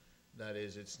project. That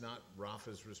is, it's not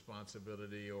Rafa's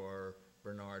responsibility or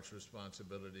Bernard's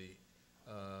responsibility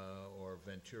or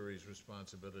Venturi's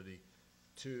responsibility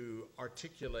to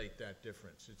articulate that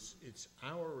difference. It's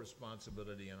our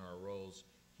responsibility in our roles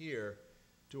here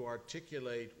to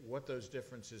articulate what those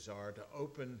differences are, to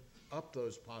open up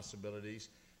those possibilities,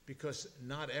 because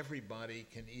not everybody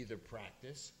can either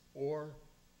practice or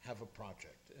have a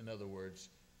project. In other words,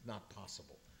 not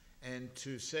possible. And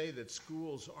to say that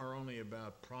schools are only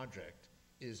about project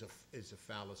is a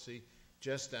fallacy,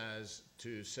 just as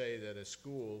to say that a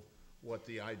school, what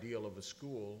the ideal of a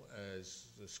school, as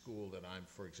the school that I'm,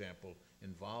 for example,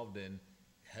 involved in,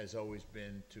 has always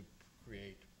been to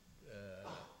create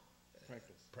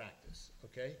practice,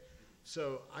 okay?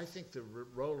 So I think the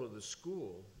role of the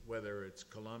school, whether it's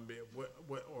Columbia,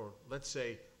 or let's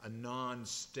say a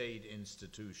non-state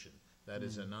institution, that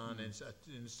is a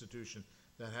non-institution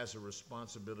that has a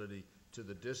responsibility to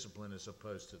the discipline as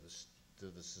opposed to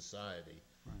the society,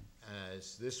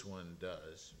 as this one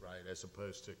does, right, as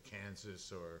opposed to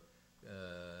Kansas or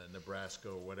Nebraska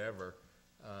or whatever,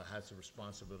 has a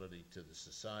responsibility to the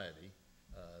society.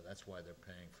 That's why they're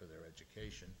paying for their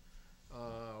education.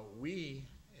 We,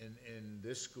 in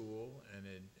this school and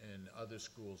in other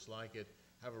schools like it,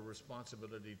 have a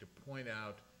responsibility to point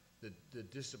out the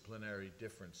disciplinary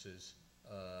differences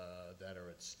that are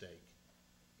at stake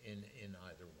in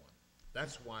either one.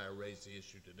 That's why I raised the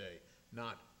issue today.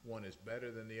 Not one is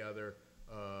better than the other,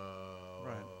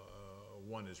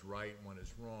 one is right, one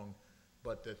is wrong,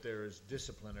 but that there is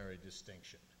disciplinary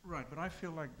distinction. Right, but I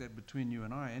feel like that between you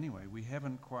and I, anyway, we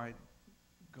haven't quite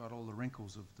got all the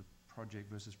wrinkles of the project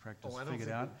versus practice figured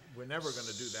out. We're never going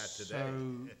to do that today.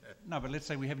 So, no, but let's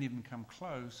say we haven't even come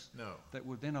close. No. That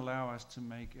would then allow us to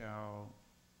make our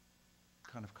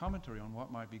kind of commentary on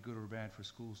what might be good or bad for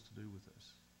schools to do with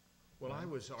this. Well, I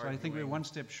was arguing. So I think we're one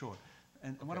step short.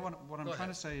 And Okay. what I'm trying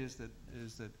to say is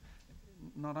that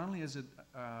not only is it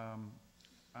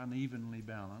unevenly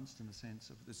balanced in the sense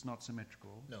of it's not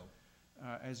symmetrical. No.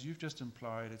 As you've just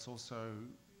implied, it's also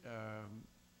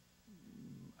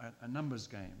a numbers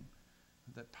game.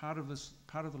 That part of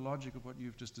the logic of what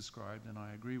you've just described, and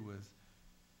I agree with,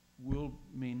 will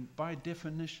mean by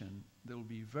definition there will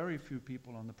be very few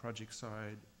people on the project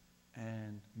side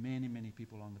and many, many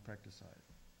people on the practice side.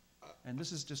 And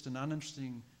this is just an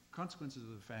uninteresting consequence of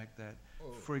the fact that,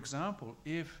 for example,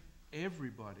 if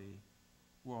everybody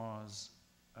was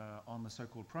on the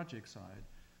so-called project side,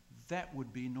 that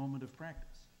would be normative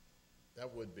practice.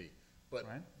 That would be. But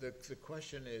right? the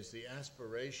question is, the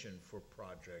aspiration for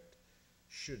project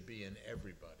should be in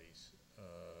everybody's,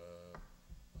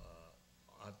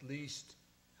 at least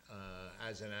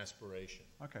as an aspiration.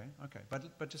 Okay.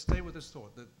 But just stay with this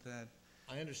thought that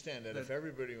I understand that if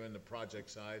everybody were in the project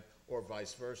side, or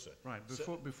vice versa. Right.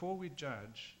 Before we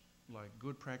judge, like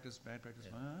good practice, bad practice,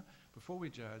 before we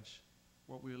judge,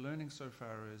 what we're learning so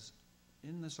far is,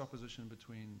 in this opposition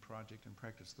between project and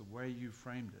practice, the way you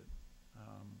framed it,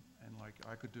 and like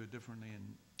I could do it differently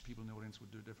and people in the audience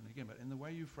would do it differently again, but in the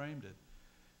way you framed it,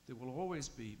 there will always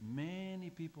be many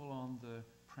people on the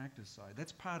practice side.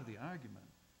 That's part of the argument,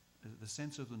 the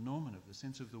sense of the normative, the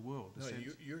sense of the world. No,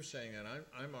 you're saying, and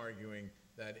I'm arguing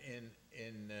that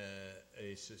in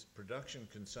a production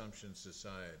consumption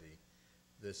society,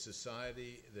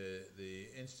 the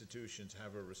institutions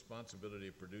have a responsibility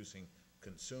of producing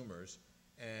consumers,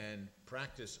 and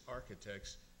practice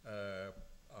architects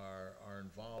are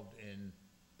involved in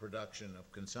production of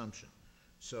consumption.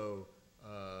 So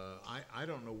I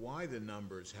don't know why the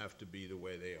numbers have to be the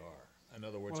way they are. In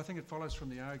other words, well, I think it follows from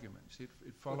the argument. See,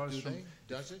 it follows from.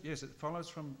 Does it? Yes, it follows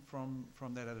from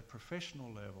that at a professional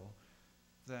level,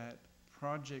 that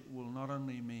project will not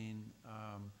only mean,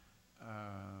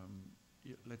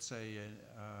 let's say,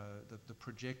 the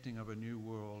projecting of a new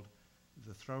world,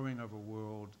 the throwing of a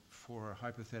world for a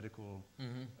hypothetical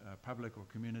public or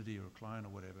community or client or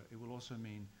whatever. It will also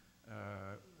mean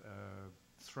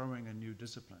throwing a new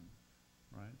discipline,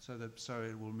 right? So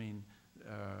it will mean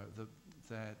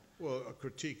that. Well, a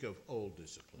critique of old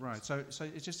disciplines. Right. So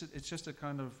it's just a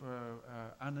kind of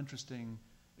uninteresting,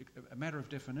 a matter of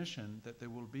definition that there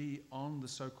will be on the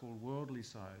so-called worldly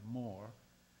side more.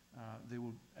 There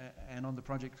will, and on the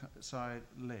project side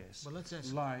less. Well, let's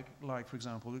ask. Like for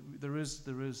example, there is.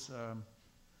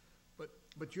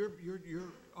 But you're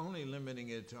only limiting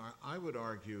it to. I would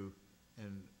argue,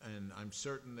 and I'm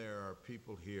certain there are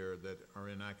people here that are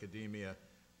in academia,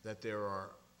 that there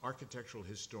are architectural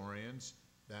historians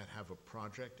that have a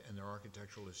project, and there are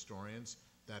architectural historians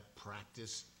that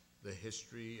practice the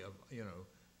history of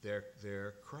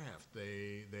their craft.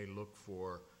 They look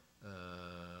for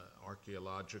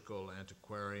archaeological,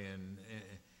 antiquarian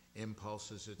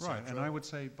impulses, etc. Right, and I would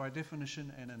say by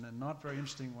definition, and in a not very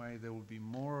interesting way, there will be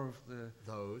more of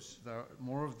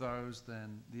more of those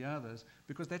than the others,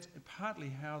 because that's partly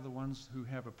how the ones who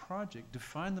have a project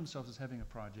define themselves as having a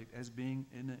project, as being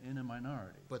in a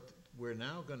minority. But we're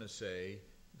now going to say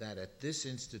that at this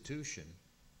institution,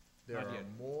 there Not are yet.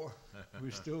 more.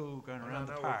 We're still going around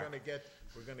the No, park. we're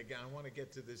going to get. I want to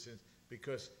get to this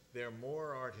because there are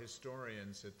more art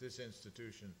historians at this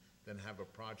institution than have a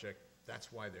project.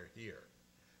 That's why they're here.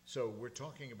 So we're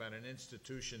talking about an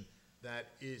institution that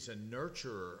is a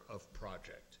nurturer of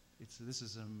project. This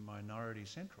is a minority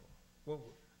central. Well,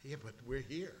 yeah, but we're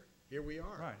here. Here we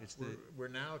are. Right. We're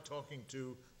now talking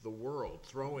to the world,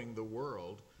 throwing the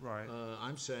world. Right.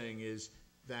 I'm saying is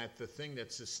that the thing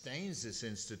that sustains this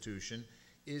institution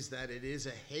is that it is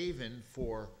a haven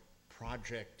for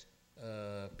project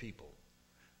people.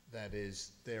 That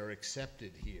is, they're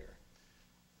accepted here.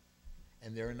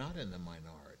 And they're not in the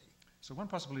minority. So one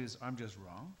possibility is I'm just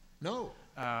wrong. No,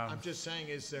 I'm just saying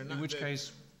is they're not. In which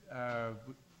case,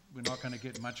 we're not going to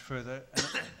get much further.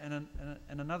 And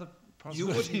another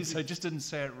possibility is I just didn't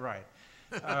say it right.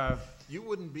 You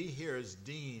wouldn't be here as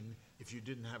dean if you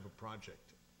didn't have a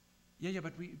project. Yeah,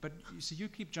 but you see, you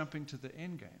keep jumping to the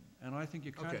end game, and I think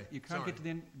you can't get to the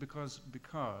end because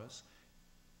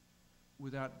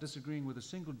without disagreeing with a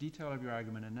single detail of your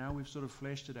argument, and now we've sort of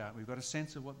fleshed it out. We've got a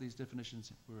sense of what these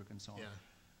definitions work and so on. Yeah.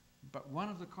 But one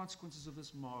of the consequences of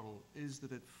this model is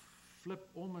that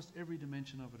almost every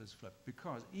dimension of it is flipped,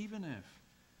 because even if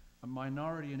a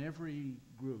minority in every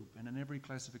group and in every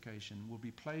classification will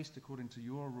be placed according to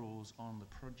your rules on the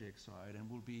project side and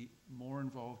will be more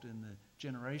involved in the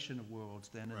generation of worlds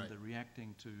than in the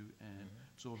reacting to and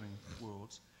absorbing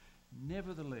worlds,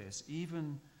 nevertheless,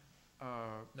 even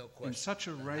in such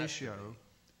a ratio,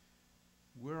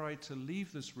 were I to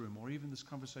leave this room, or even this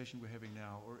conversation we're having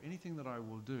now, or anything that I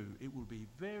will do, it will be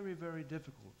very, very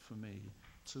difficult for me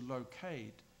to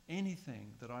locate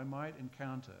anything that I might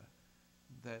encounter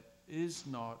that is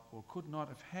not or could not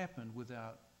have happened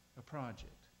without a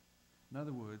project. In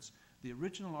other words, the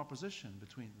original opposition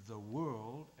between the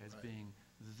world as being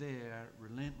there,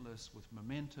 relentless, with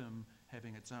momentum,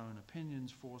 having its own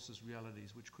opinions, forces,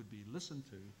 realities, which could be listened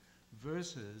to,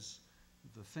 versus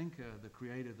the thinker, the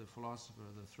creator, the philosopher,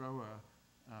 the thrower,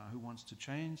 who wants to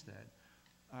change that.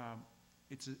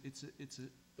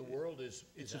 The world is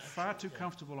a far too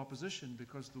comfortable opposition,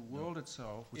 because the world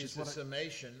itself, which is the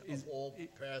summation of all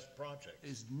past projects,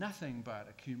 is nothing but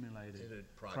accumulated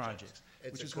projects.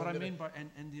 Which is what I mean by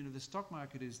and the stock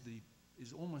market is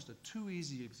almost a too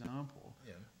easy example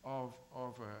of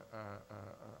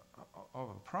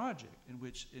a project in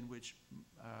which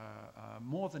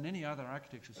more than any other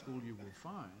architecture school you will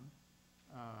find,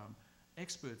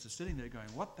 experts are sitting there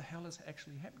going, "What the hell is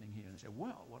actually happening here?" And they say,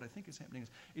 "Well, what I think is happening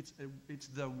is it's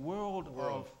the world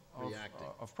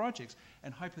of projects."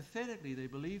 And hypothetically, they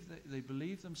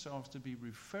believe themselves to be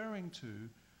referring to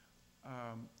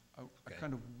a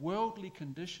kind of worldly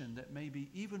condition that may be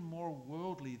even more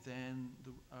worldly than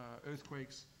the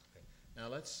earthquakes. Okay. Now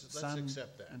let's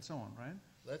accept that, and so on, right?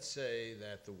 Let's say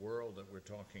that the world that we're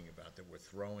talking about, that we're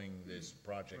throwing this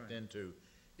project into,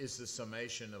 is the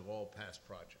summation of all past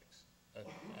projects.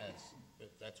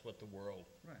 That's what the world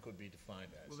could be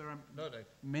defined as. Well, there are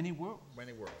many worlds.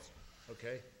 Many worlds.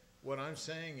 Okay. What I'm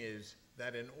saying is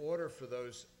that in order for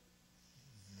those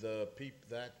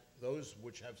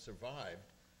which have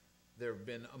survived, there have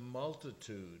been a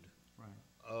multitude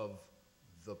of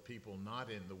the people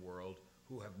not in the world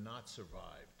who have not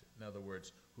survived. In other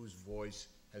words, whose voice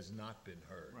has not been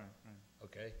heard. Right.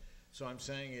 Okay? So I'm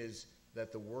saying is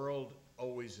that the world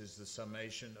always is the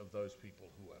summation of those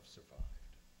people who have survived.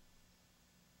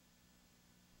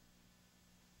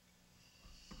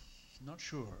 Not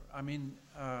sure. I mean,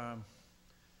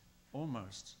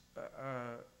 almost.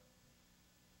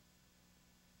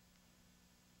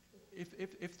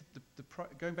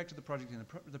 Going back to the project team,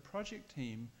 the project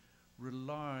team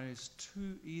relies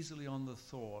too easily on the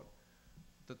thought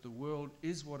that the world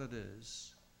is what it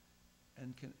is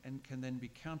and can then be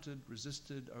countered,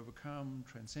 resisted, overcome,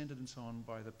 transcended and so on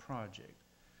by the project.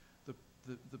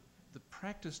 The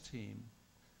practice team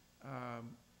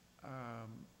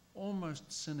almost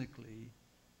cynically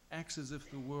acts as if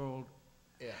the world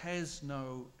has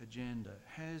no agenda,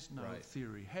 has no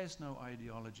theory, has no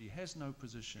ideology, has no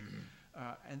position,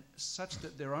 and such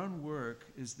that their own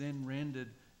work is then rendered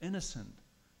innocent.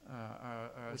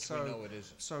 Which we know it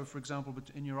isn't. So, for example,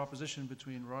 in your opposition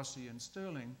between Rossi and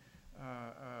Stirling,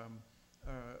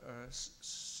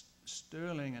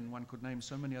 Stirling, and one could name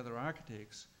so many other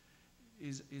architects,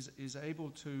 is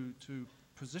able to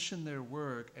position their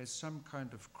work as some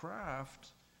kind of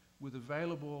craft with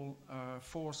available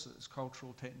forces,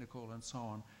 cultural, technical, and so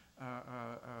on,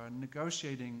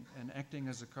 negotiating and acting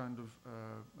as a kind of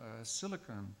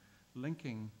silicon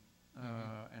linking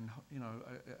and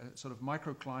a sort of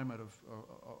microclimate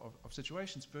of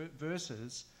situations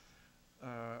versus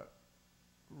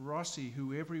Rossi,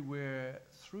 who everywhere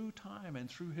through time and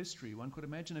through history, one could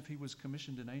imagine if he was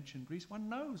commissioned in ancient Greece, one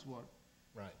knows what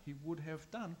he would have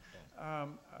done.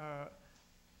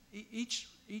 Each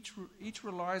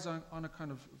relies on a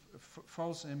kind of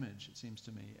false image, it seems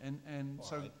to me, and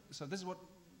so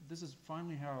this is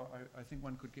finally how I think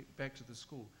one could get back to the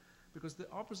school, because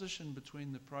the opposition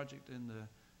between the project and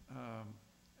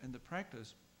the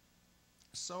practice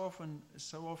so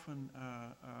often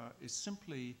is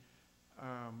simply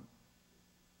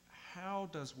how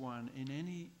does one in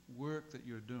any work that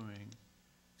you're doing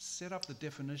set up the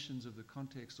definitions of the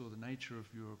context or the nature of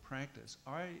your practice.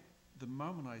 The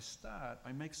moment I start,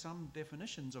 I make some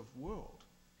definitions of world.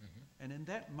 And in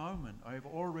that moment, I've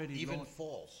already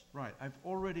false. Right, I've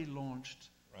already launched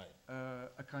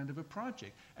a kind of a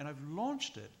project. And I've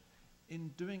launched it in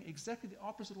doing exactly the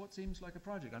opposite of what seems like a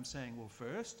project. I'm saying, well,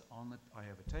 first, I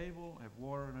have a table, I have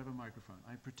water, and I have a microphone.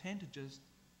 I pretend to just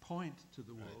point to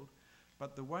the world,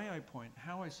 but the way I point,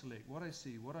 how I select, what I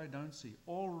see, what I don't see,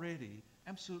 already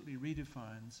absolutely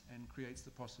redefines and creates the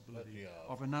possibility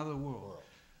of another world.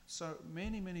 So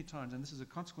many, many times, and this is a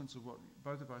consequence of what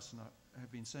both of us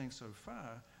have been saying so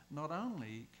far, not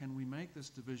only can we make this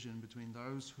division between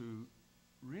those who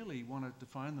really want to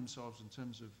define themselves in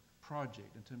terms of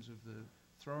project, in terms of the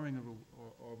throwing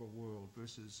of a world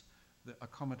versus the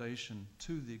accommodation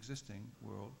to the existing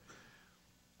world,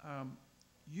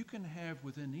 you can have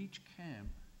within each camp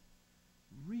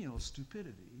real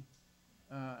stupidity.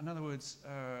 In other words,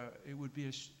 it would be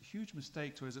a huge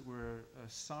mistake to, as it were,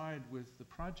 side with the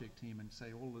project team and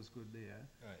say all is good there.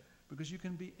 Because you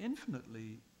can be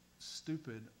infinitely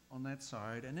stupid on that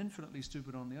side and infinitely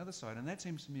stupid on the other side. And that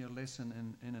seems to me a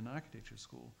lesson in an architecture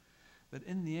school. That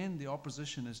in the end, the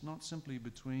opposition is not simply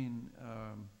between,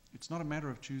 it's not a matter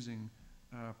of choosing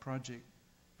project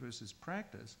versus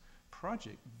practice.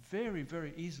 Project very,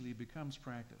 very easily becomes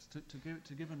practice.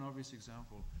 To give an obvious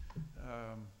example,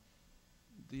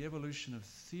 the evolution of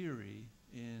theory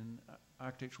in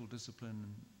architectural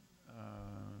discipline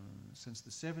since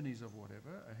the 70s or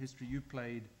whatever, a history you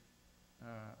played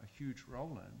a huge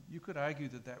role in, you could argue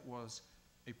that was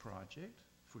a project,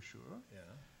 for sure.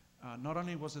 Not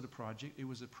only was it a project, it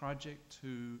was a project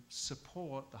to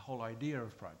support the whole idea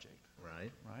of project.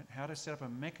 Right? How to set up a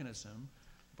mechanism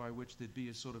by which there'd be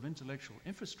a sort of intellectual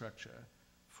infrastructure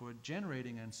for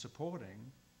generating and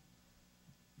supporting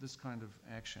this kind of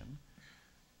action.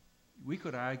 We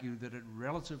could argue that it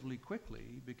relatively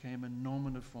quickly became a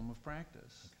normative form of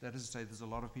practice. That is to say, there's a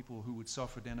lot of people who would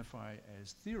self-identify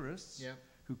as theorists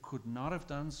who could not have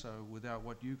done so without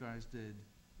what you guys did,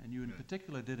 and you in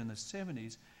particular did in the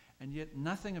 70s, and yet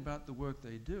nothing about the work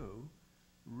they do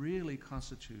really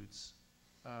constitutes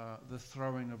the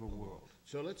throwing of a world.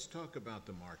 So let's talk about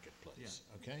the marketplace,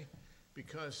 okay?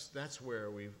 Because that's where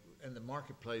and the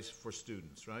marketplace for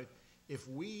students, right? If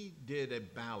we did a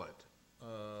ballot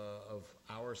of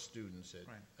our students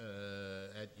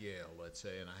at Yale, let's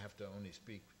say, and I have to only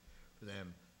speak for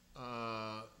them,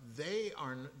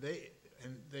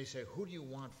 they say, who do you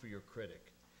want for your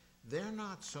critic? They're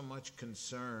not so much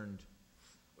concerned,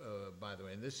 by the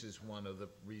way, and this is one of the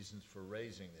reasons for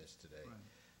raising this today.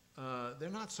 They're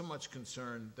not so much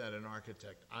concerned that an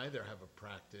architect either have a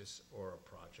practice or a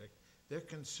project. They're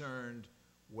concerned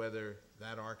whether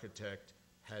that architect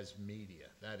has media,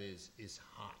 that is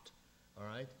hot. All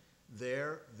right,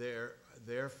 their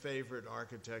favorite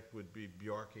architect would be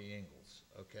Bjarke Ingels,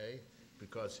 okay,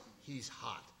 because he's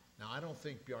hot. Now I don't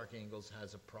think Bjarke Ingels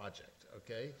has a project,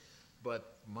 okay,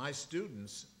 but my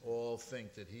students all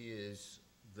think that he is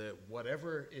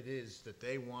whatever it is that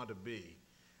they want to be,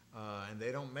 and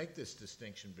they don't make this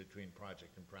distinction between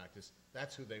project and practice.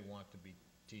 That's who they want to be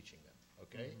teaching them,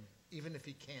 okay. even if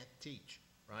he can't teach,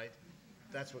 right?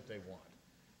 That's what they want.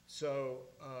 So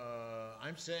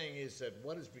I'm saying is that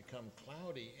what has become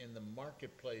cloudy in the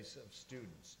marketplace of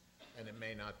students, and it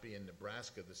may not be in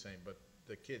Nebraska the same, but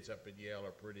the kids up at Yale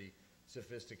are pretty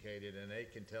sophisticated, and they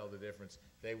can tell the difference.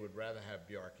 They would rather have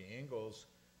Bjarke Ingels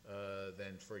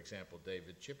than, for example,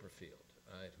 David Chipperfield,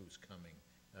 right, who's coming.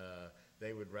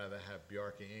 They would rather have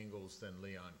Bjarke Ingels than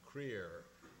Leon Krier,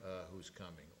 who's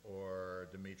coming, or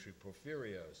Dimitri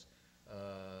Porphyrios.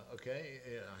 Okay,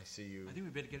 I see you. I think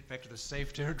we better get back to the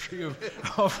safe territory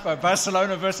of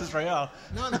Barcelona versus Real.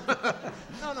 No,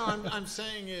 I'm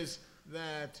saying is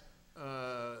that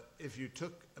if you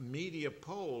took a media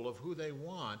poll of who they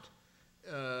want,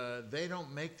 they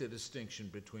don't make the distinction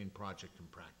between project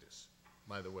and practice.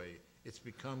 By the way, it's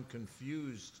become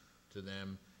confused to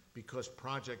them because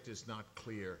project is not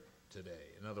clear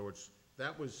today. In other words,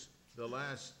 that was the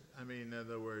last, in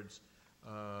other words,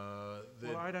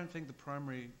 well, I don't think the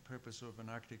primary purpose of an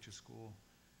architecture school...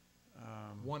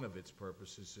 one of its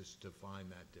purposes is to find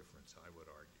that difference, I would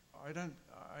argue.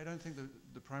 I don't think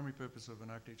the primary purpose of an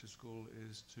architecture school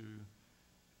is to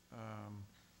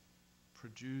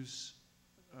produce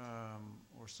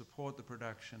or support the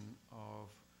production of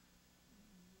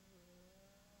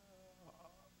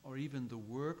or even the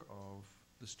work of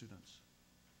the students.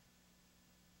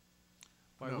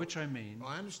 By which I mean,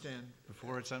 I understand.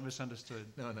 Before it's misunderstood.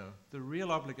 No. The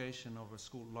real obligation of a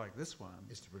school like this one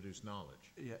is to produce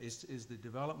knowledge. Yeah, is the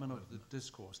development of the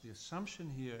discourse. The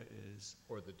assumption here is,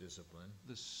 or the discipline,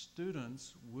 the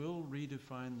students will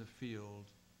redefine the field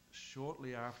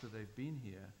shortly after they've been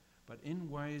here, but in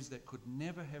ways that could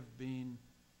never have been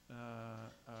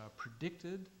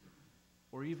predicted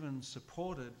or even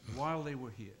supported while they were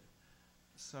here.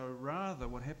 So rather,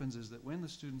 what happens is that when the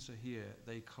students are here,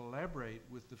 they collaborate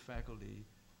with the faculty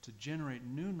to generate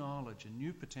new knowledge and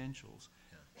new potentials.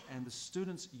 Yeah. And the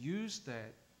students use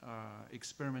that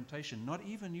experimentation, not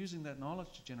even using that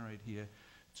knowledge to generate here,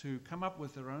 to come up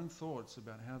with their own thoughts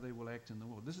about how they will act in the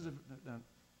world. This is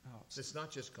it's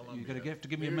not just Columbia. You've got to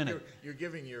give me a minute. You're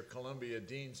giving your Columbia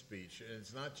Dean speech, and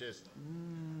it's not just...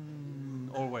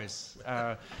 Always.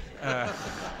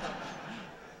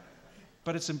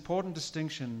 But it's an important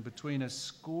distinction between a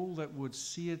school that would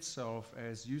see itself,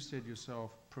 as you said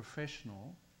yourself,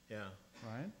 professional. Yeah.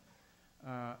 Right?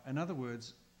 In other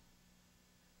words,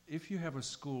 if you have a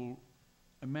school,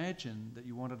 imagine that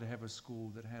you wanted to have a school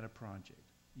that had a project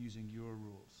using your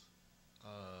rules.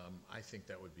 I think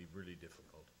that would be really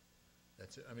difficult.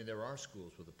 There are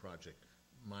schools with a project.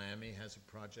 Miami has a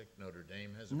project. Notre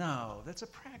Dame has a project. No, that's a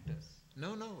practice.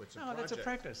 No, it's a project. No, that's a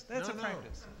practice. That's a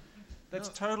practice. That's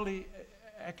totally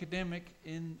academic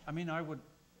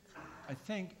I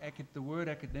think the word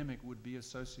academic would be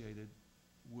associated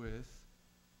with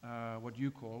what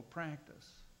you call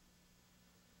practice.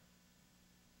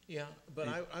 Yeah, but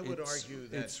I would argue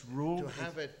that to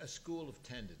have a school of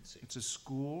tendency. It's a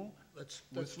school. Let's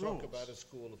talk about a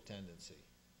school of tendency,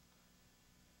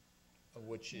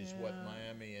 which is what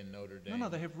Miami and Notre Dame. No,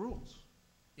 they have rules.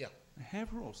 Yeah, they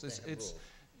have rules. It's rules.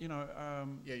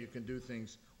 You can do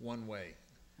things one way.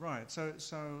 Right. So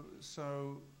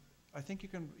I think you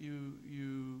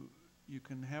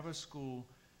can have a school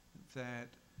that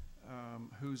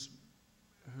whose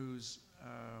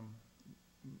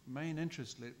main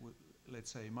interest,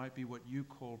 let's say, might be what you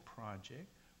call project,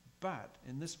 but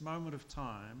in this moment of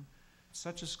time,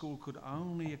 such a school could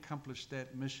only accomplish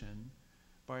that mission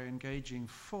by engaging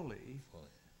fully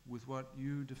with what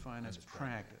you define as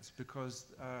practice. Because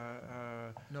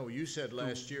no, you said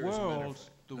last year.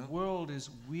 The world is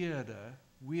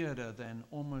weirder than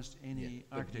almost any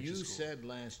architecture school. You school. said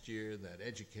last year that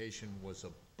education was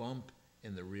a bump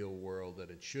in the real world,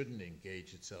 that it shouldn't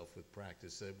engage itself with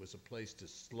practice, that it was a place to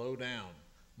slow down,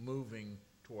 moving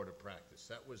toward a practice.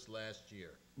 That was last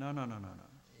year. No.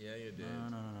 Yeah, you did.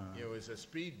 No. It was a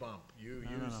speed bump.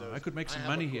 I could make some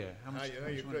money here. How much?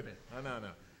 You could.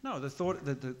 No. No,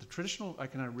 the traditional, I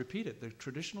can repeat it, the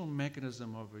traditional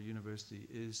mechanism of a university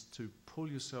is to pull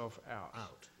yourself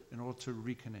out. In order to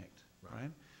reconnect,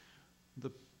 right?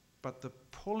 But the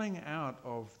pulling out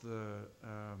of the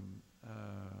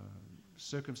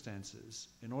circumstances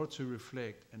in order to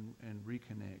reflect and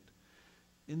reconnect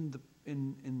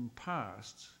in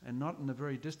past, and not in the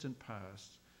very distant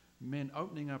past, meant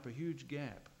opening up a huge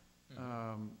gap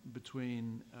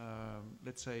between,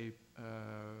 let's say,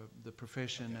 the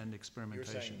profession and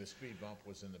experimentation. You're saying the speed bump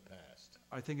was in the past.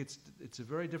 I think it's a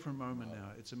very different moment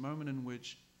now. It's a moment in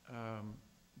which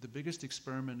the biggest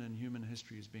experiment in human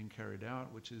history is being carried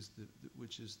out, which is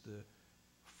the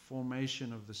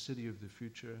formation of the city of the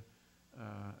future,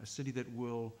 a city that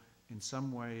will in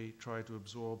some way try to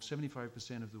absorb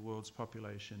 75% of the world's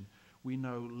population. We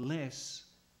know less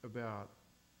about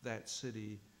that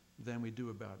city than we do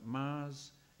about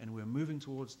Mars, and we're moving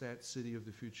towards that city of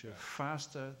the future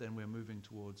faster than we're moving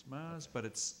towards Mars, but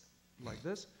it's like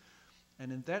this.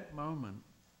 And in that moment,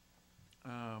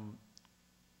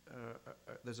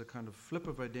 there's a kind of flip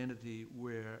of identity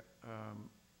where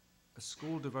a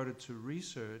school devoted to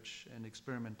research and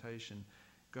experimentation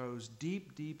goes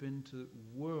deep, deep into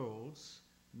worlds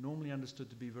normally understood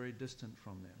to be very distant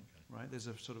from them, right? There's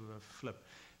a sort of a flip.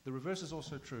 The reverse is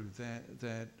also true,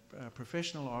 that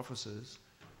professional officers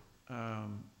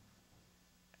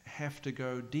have to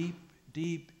go deep,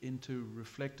 deep into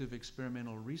reflective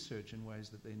experimental research in ways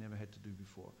that they never had to do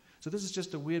before. So this is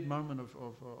just a weird moment of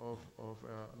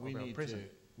we our need present.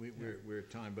 we're at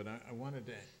time, but I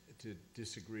wanted to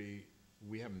disagree.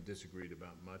 We haven't disagreed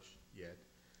about much yet.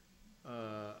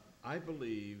 I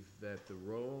believe that the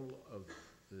role of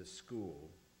the school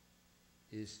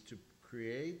is to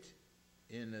create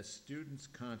in a student's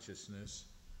consciousness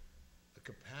a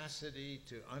capacity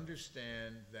to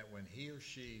understand that when he or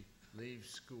she leaves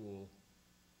school,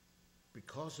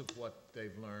 because of what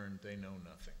they've learned, they know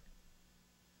nothing.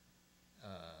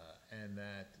 And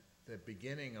that the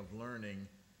beginning of learning,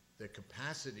 the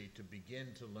capacity to begin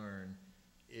to learn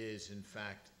is in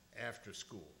fact after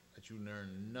school, that you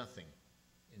learn nothing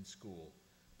in school,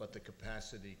 but the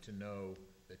capacity to know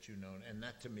that you know, and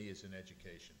that to me is an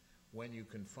education. When you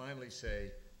can finally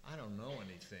say, I don't know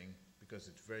anything, because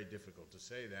it's very difficult to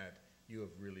say that, you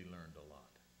have really learned a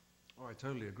lot. Oh, I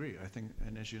totally agree. I think,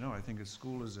 and as you know, I think a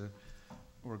school is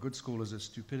or a good school is a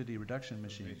stupidity reduction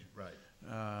machine. Right.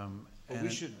 And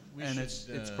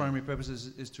its primary purpose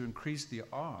is to increase the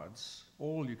odds.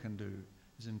 All you can do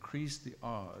is increase the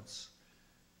odds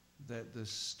that the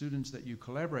students that you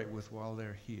collaborate with while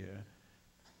they're here,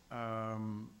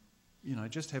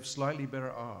 just have slightly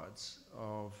better odds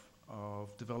of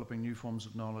developing new forms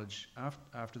of knowledge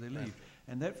after they leave.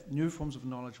 And that new forms of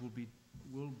knowledge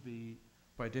will be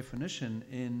by definition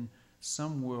in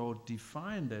some world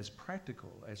defined as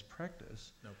practical, as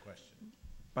practice. No question.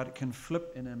 But it can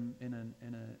flip in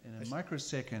a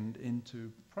microsecond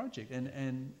into project.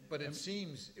 But it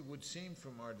would seem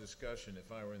from our discussion,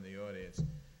 if I were in the audience,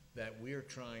 that we're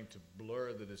trying to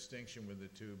blur the distinction with the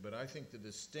two. But I think the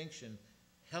distinction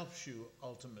helps you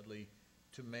ultimately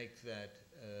to make that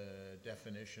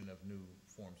definition of new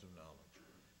forms of knowledge.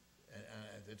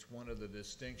 And it's one of the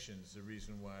distinctions. The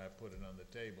reason why I put it on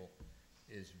the table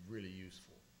is really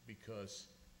useful, because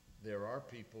there are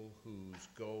people whose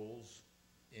goals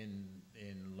in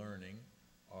learning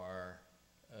are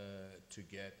to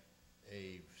get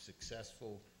a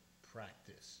successful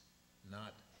practice,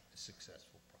 not a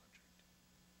successful project.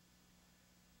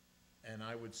 And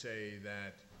I would say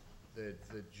that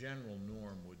the general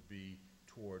norm would be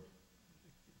toward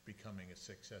becoming a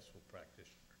successful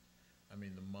practitioner. I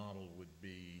mean, the model would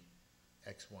be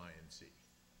X, Y, and Z.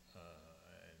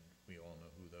 And we all know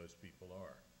who those people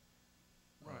are.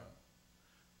 Right.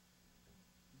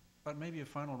 But maybe a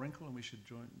final wrinkle, and we should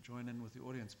join in with the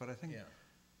audience. But I think,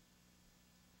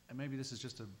 and maybe this is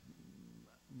just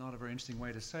not a very interesting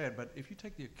way to say it, but if you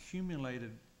take the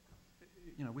accumulated,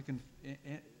 we can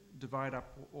divide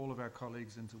up all of our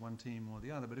colleagues into one team or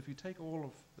the other, but if you take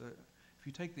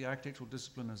the architectural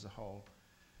discipline as a whole,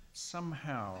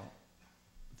 somehow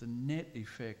the net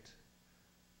effect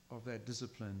of that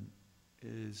discipline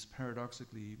is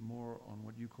paradoxically more on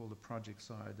what you call the project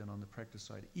side than on the practice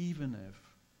side, even if,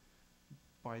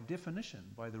 by definition,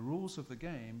 by the rules of the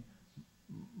game,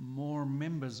 more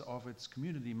members of its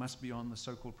community must be on the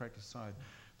so-called practice side.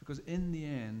 Because in the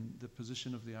end, the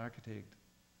position of the architect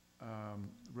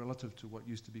relative to what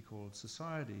used to be called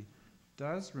society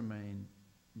does remain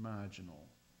marginal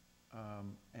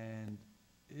and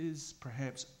is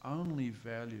perhaps only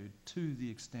valued to the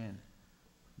extent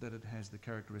that it has the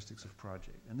characteristics of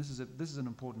project. And this is an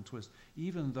important twist.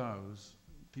 Even those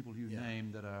people you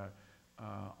named that are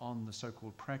on the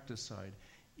so-called practice side,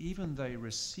 even they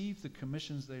receive the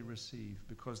commissions they receive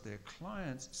because their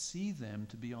clients see them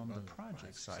to be on the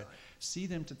project side, see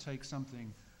them to take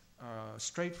something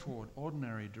straightforward,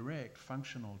 ordinary, direct,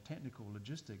 functional, technical,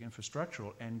 logistic,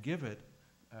 infrastructural, and give it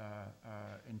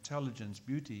intelligence,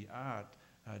 beauty, art,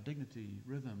 dignity,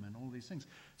 rhythm, and all these things.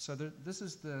 So this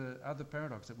is the other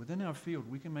paradox, that within our field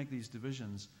we can make these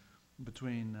divisions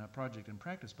between project and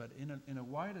practice, but in a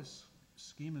wider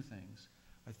scheme of things,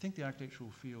 I think the architectural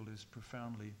field is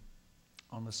profoundly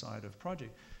on the side of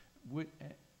project.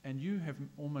 And you have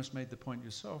almost made the point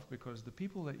yourself, because the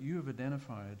people that you have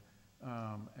identified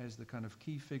as the kind of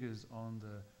key figures on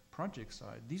the project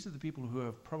side, these are the people who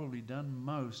have probably done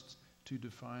most to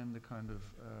define the kind of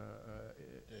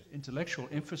intellectual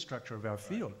infrastructure of our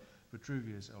field.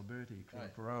 Vitruvius, Alberti,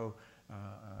 Claude Perrault,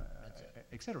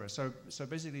 etc. So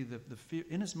basically, the field,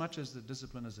 in as much as the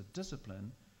discipline is a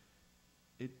discipline,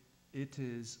 it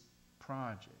is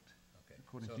project. Okay.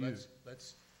 According so to you.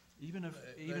 let's Even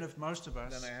if most of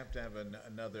us. Then I have to have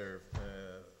another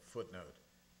footnote.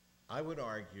 I would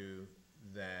argue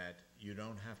that you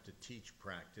don't have to teach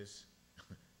practice.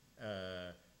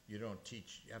 You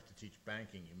have to teach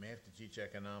banking. You may have to teach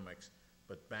economics,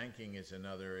 but banking is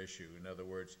another issue. In other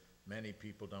words, many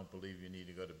people don't believe you need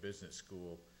to go to business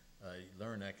school,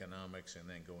 learn economics, and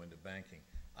then go into banking.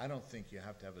 I don't think you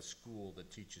have to have a school that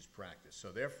teaches practice.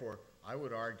 So therefore, I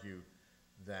would argue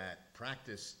that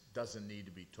practice doesn't need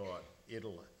to be taught.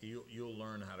 You'll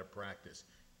learn how to practice.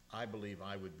 I believe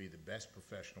I would be the best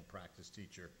professional practice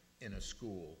teacher in a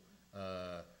school,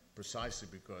 precisely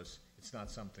because it's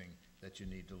not something that you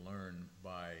need to learn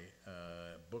by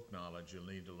book knowledge. You'll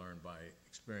need to learn by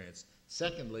experience.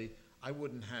 Secondly, I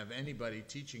wouldn't have anybody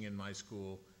teaching in my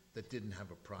school that didn't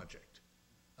have a project,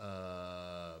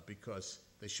 because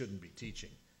they shouldn't be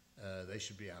teaching. They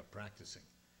should be out practicing.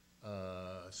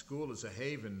 School is a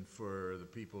haven for the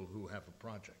people who have a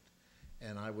project.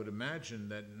 And I would imagine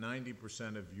that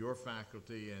 90% of your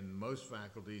faculty and most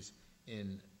faculties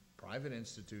in private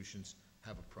institutions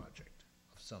have a project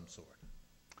of some sort.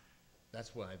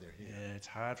 That's why they're here. Yeah, it's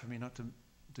hard for me not to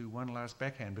do one last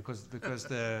backhand because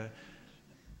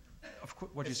of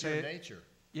course what it's you say. Your nature.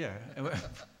 Yeah.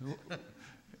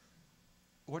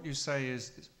 What you say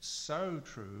is so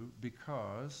true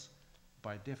because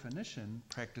by definition,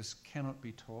 practice cannot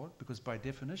be taught because by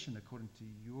definition, according to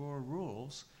your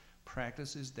rules,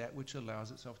 practice is that which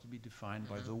allows itself to be defined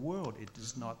by the world. It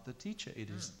is not the teacher. It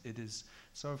is.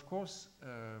 So of course,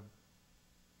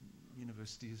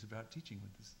 university is about teaching.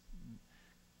 With this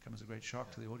comes as a great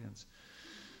shock to the audience.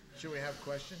 Should we have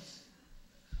questions?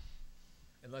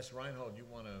 Unless Reinhold, you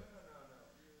want to.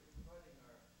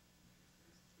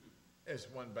 There's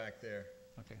one back there.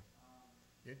 Okay.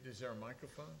 Is there a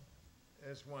microphone?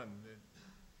 There's one.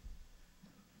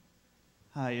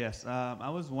 Hi, yes. I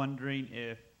was wondering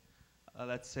if,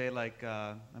 let's say,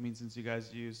 since you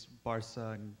guys use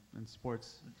Barca and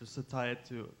sports, just to tie it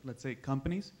to, let's say,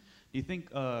 companies, do you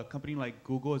think a company like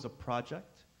Google is a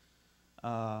project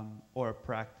or a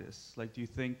practice? Like, do you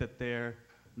think that they're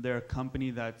a company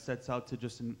that sets out to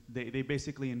just, they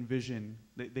basically envision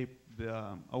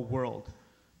a world,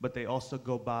 but they also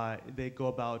go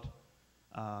about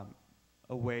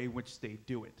a way in which they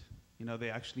do it. You know, they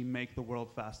actually make the world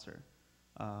faster.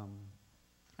 I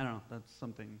don't know, that's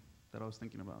something that I was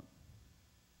thinking about.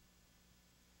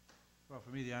 Well, for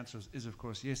me, the answer is of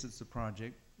course, yes, it's a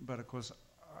project, but of course,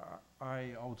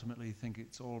 I ultimately think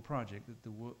it's all project, that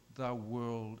the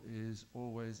world is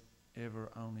always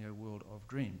ever only a world of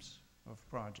dreams, of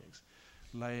projects,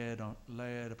 layered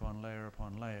upon layer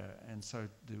upon layer, and so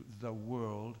the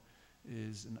world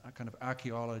is a kind of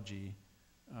archaeology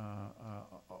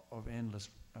of endless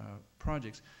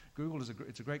projects. Google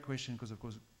it's a great question because, of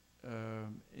course,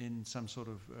 in some sort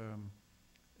of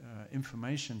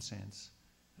information sense,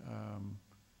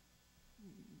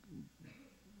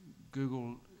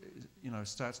 Google,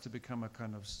 starts to become a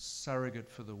kind of surrogate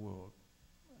for the world,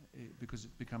 because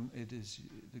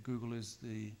the Google is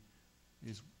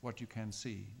what you can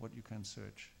see, what you can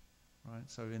search, right?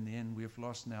 So in the end, we've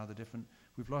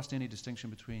lost any distinction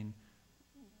between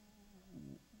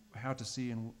how to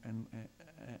see and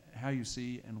how you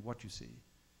see and what you see.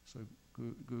 So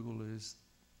Google is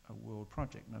a world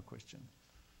project, no question,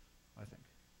 I think.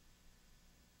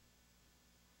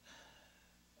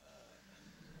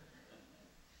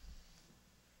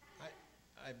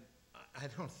 I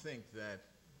don't think that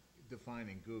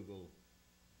defining Google,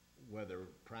 whether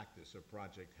practice or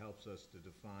project, helps us to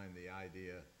define the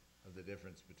idea of the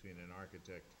difference between an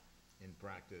architect in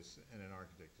practice and an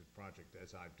architect in project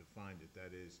as I've defined it,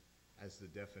 that is, as the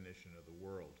definition of the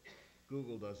world.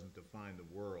 Google doesn't define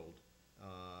the world.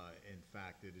 In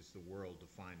fact, it is the world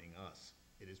defining us.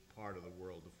 It is part of the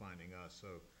world defining us.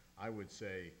 So I would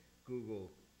say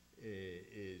Google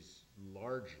is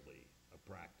largely a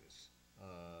practice,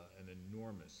 an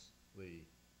enormously,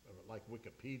 like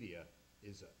Wikipedia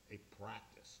is a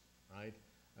practice, right?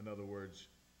 In other words,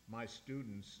 my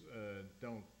students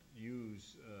don't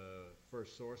use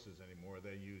first sources anymore,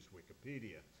 they use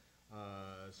Wikipedia.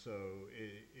 So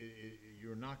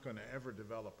you're not going to ever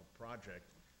develop a project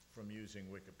from using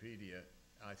Wikipedia.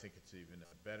 I think it's even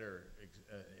a better,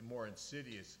 more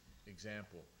insidious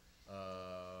example.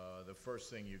 The first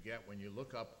thing you get when you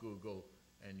look up Google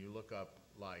and you look up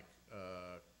like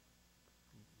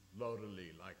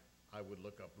Lodely, like I would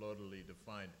look up Lodely to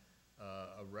find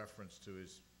a reference to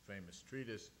his famous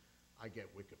treatise, I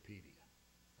get Wikipedia,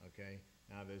 okay?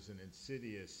 Now there's an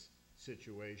insidious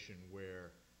situation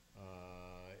where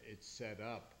it's set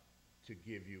up to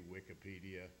give you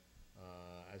Wikipedia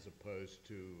as opposed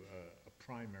to a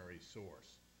primary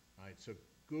source, right? So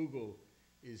Google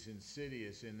is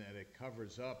insidious in that it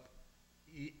covers up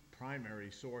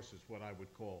primary sources, what I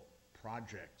would call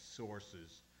project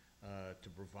sources, to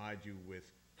provide you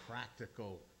with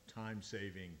practical,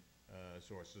 time-saving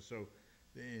sources. So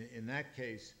in that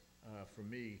case, for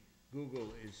me,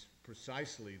 Google is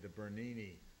precisely the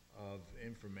Bernini of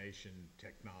information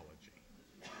technology.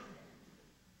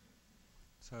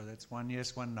 So that's one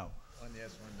yes, one no. One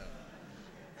yes, one no.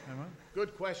 Emma,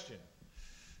 Good question.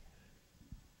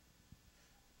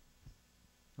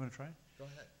 you want to try? Go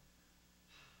ahead.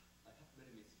 I have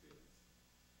very mixed feelings.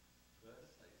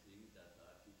 First, I think that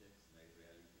architects make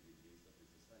reality the dreams of the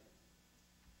society.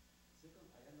 Second,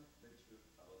 I am not very sure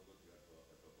about what you are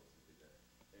proposing, Peter.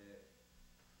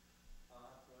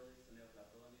 Are projects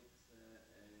Neoplatonics and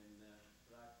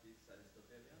practice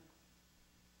Aristotelian?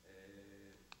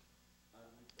 Are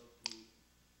we talking?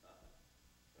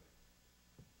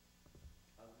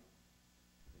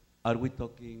 Are we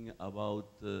talking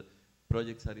about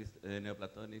projects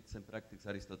Neoplatonics and practice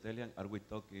Aristotelian? Are we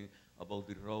talking about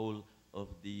the role of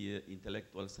the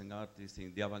intellectuals and artists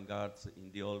in the avant-garde, in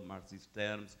the old Marxist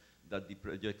terms, that the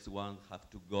projects one have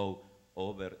to go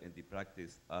over and the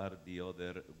practice are the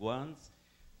other ones?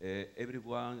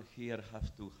 Everyone here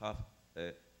has to have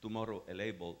tomorrow a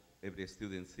label, every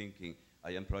student thinking,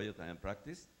 I am project, I am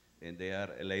practice, and they are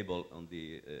a label on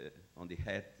the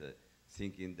head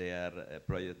thinking they are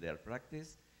project, they are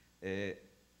practice.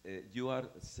 You are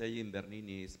saying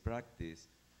Bernini is practice.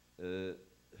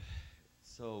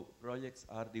 So projects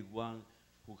are the one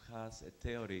who has a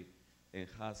theory and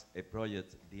has a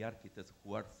project, the architects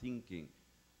who are thinking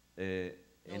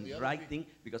and writing,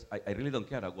 because I really don't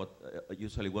care about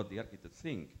usually what the architects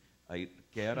think. I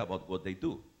care about what they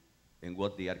do and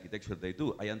what the architecture they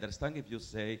do. I understand if you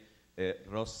say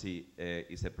Rossi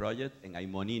is a project and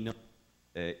Aimonino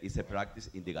is a practice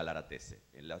in the Galaratese,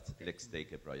 and let's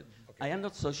take a project. Okay. I am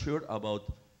not so sure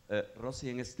about Rossi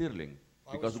and Stirling,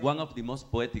 because one of the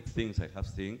most poetic things I have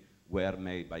seen were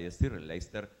made by Stirling.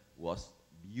 Leicester was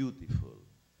beautiful.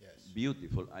 Yes.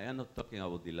 Beautiful. I am not talking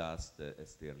about the last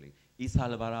Stirling. Is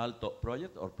Alvar Aalto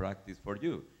project or practice for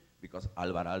you? Because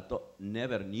Alvar Aalto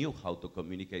never knew how to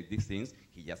communicate these things.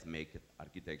 He just made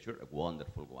architecture a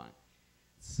wonderful one.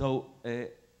 So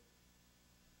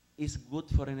it's good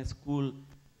for a school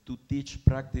to teach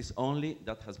practice only.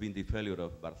 That has been the failure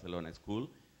of Barcelona school.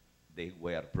 They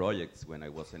were projects when I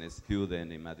was a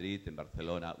student in Madrid, and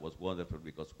Barcelona was wonderful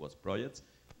because it was projects.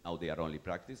 Now they are only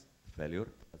practice. Failure,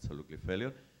 absolutely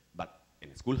failure. But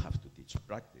a school has to teach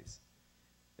practice.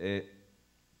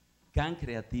 Can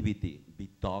creativity be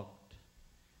taught?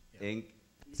 Yeah. And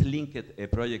is linked a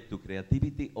project to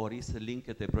creativity, or is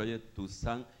linked a project to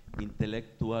some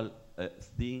intellectual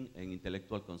thing and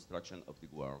intellectual construction of the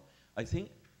world? I think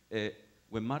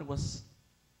when Mark was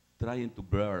trying to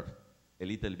blur a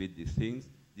little bit these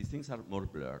things are more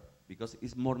blurred because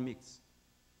it's more mixed.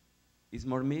 It's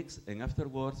more mixed, and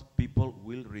afterwards people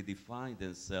will redefine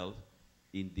themselves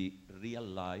in the real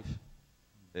life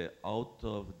out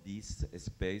of this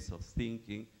space of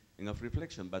thinking and of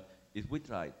reflection. But if we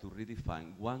try to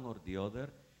redefine one or the other,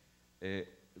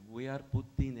 we are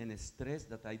putting in a stress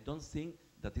that I don't think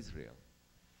that is real.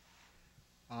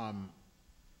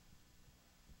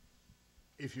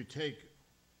 If you take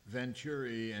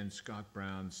Venturi and Scott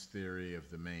Brown's theory of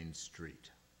the main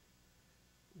street,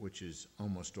 which is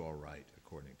almost all right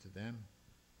according to them,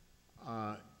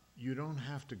 you don't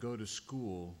have to go to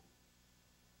school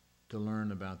to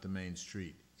learn about the main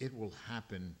street. It will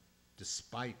happen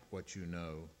despite what you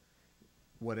know.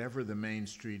 Whatever the main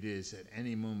street is at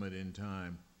any moment in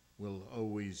time will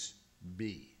always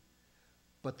be.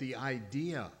 But the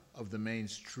idea of the main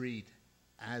street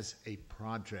as a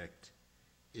project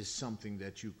is something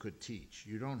that you could teach.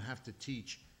 You don't have to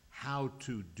teach how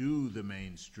to do the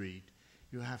main street.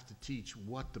 You have to teach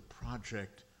what the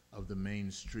project of the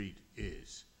main street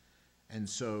is. And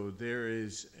so there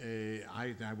is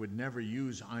I would never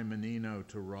use Aimonino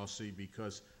to Rossi,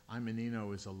 because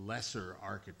Aimonino is a lesser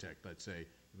architect, let's say,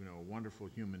 a wonderful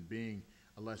human being,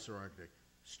 a lesser architect.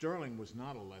 Stirling was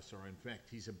not a lesser. In fact,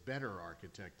 he's a better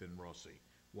architect than Rossi.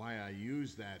 Why I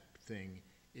use that thing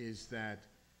is that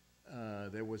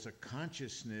there was a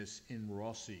consciousness in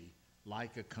Rossi,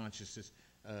 like a consciousness.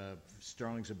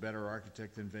 Stirling's a better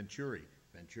architect than Venturi.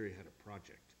 Venturi had a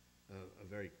project, a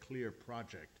very clear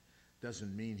project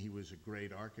doesn't mean he was a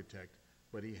great architect,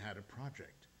 but he had a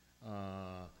project.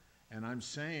 And I'm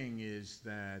saying is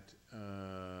that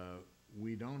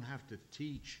we don't have to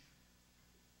teach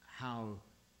how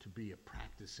to be a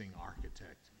practicing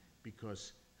architect,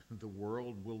 because the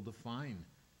world will define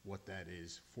what that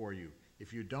is for you.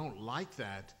 If you don't like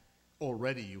that,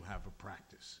 already you have a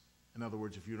practice. In other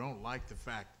words, if you don't like the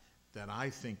fact that I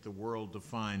think the world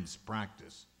defines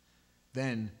practice,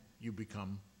 then you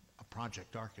become a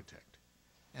project architect.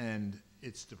 And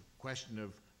it's the question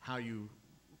of how you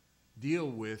deal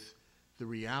with the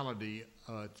reality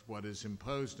of what is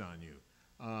imposed on you.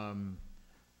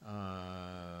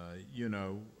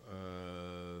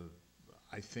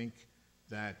 I think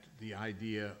that the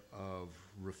idea of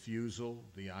refusal,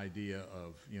 the idea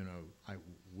of,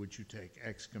 would you take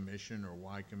X commission or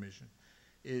Y commission,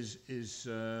 is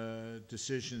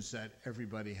decisions that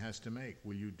everybody has to make.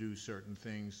 Will you do certain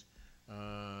things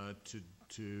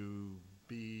to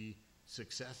be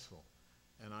successful?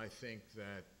 And I think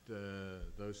that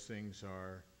those things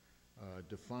are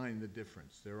define the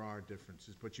difference. There are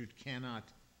differences, but you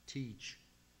cannot teach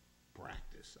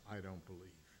practice, I don't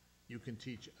believe. You can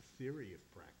teach a theory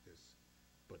of practice,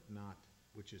 but not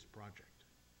which is project.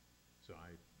 So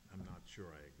I'm not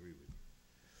sure I agree with you.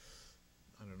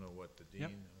 I don't know what the dean.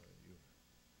 Yep. You.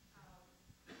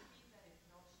 I feel that a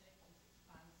project is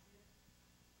expansive,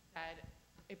 that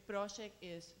a project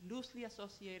is loosely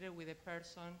associated with a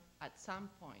person at some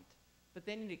point, but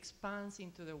then it expands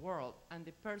into the world, and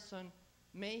the person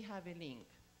may have a link.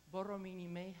 Borromini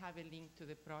may have a link to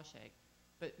the project,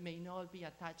 but may not be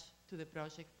attached to the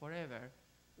project forever.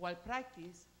 While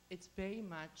practice, it's very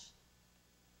much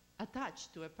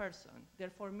attached to a person.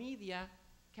 Therefore, media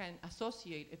can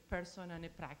associate a person and a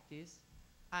practice,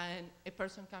 and a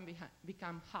person can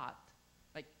become hot.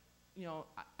 Like,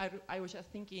 I was just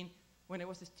thinking, when I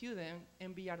was a student,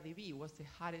 MVRDV was the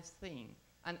hottest thing.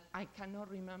 And I cannot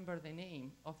remember the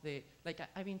name of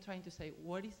I've been trying to say,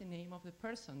 what is the name of the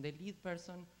person, the lead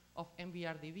person of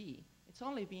MVRDV? It's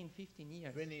only been 15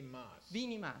 years. Vinnie Mas.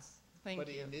 Vinnie Mas, thank you.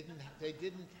 But they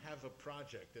didn't have a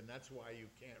project, and that's why you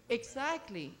can't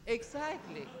remember.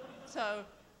 Exactly. So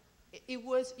it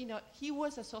was, he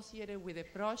was associated with a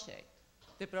project,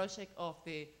 the project of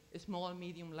the small,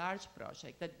 medium, large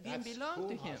project that didn't belong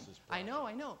to him.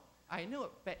 I know.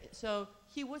 But so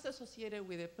he was associated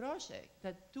with a project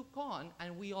that took on,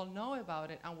 and we all know about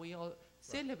it, and we all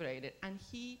celebrate it. And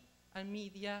he and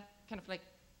media kind of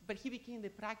but he became the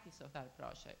practice of that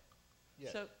project.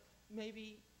 Yes. So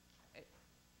maybe.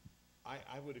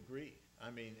 I would agree.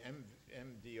 I mean,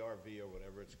 MDRV or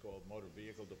whatever it's called, Motor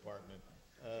Vehicle Department,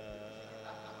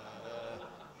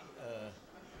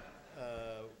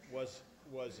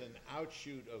 was an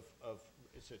outshoot of.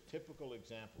 It's a typical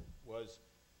example. Was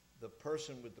the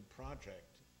person with the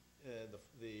project,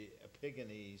 the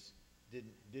Epigones,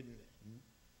 didn't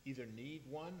either need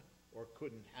one or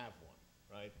couldn't have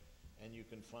one, right? And you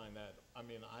can find that. I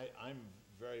mean, I'm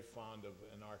very fond of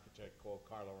an architect called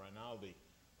Carlo Reinaldi,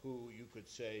 who you could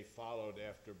say followed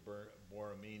after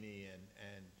Borromini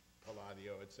and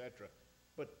Palladio, etc.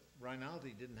 But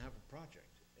Reinaldi didn't have a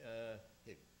project.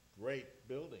 He had great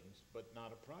buildings, but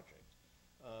not a project.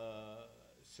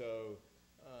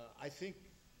 I think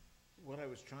what I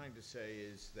was trying to say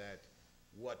is that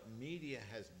what media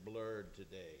has blurred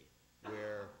today,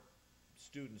 where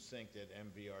students think that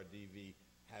MVRDV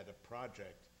had a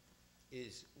project,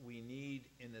 is we need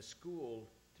in a school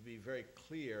to be very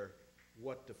clear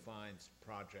what defines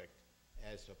project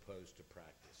as opposed to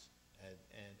practice,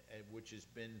 and which has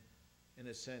been, in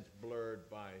a sense, blurred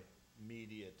by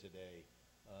media today,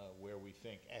 where we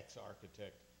think X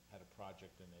architect had a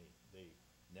project and they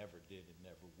never did and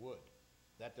never would.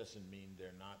 That doesn't mean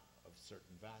they're not of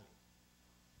certain value.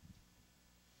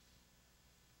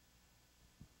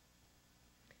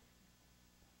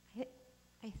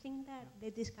 I think that the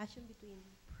discussion between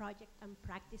project and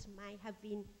practice might have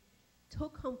been too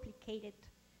complicated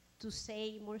to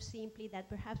say more simply that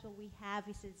perhaps what we have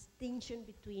is a distinction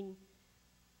between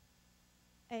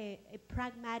a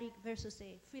pragmatic versus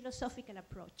a philosophical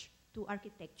approach to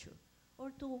architecture,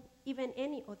 or to even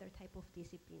any other type of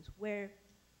disciplines, where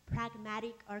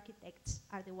pragmatic architects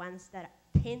are the ones that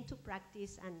tend to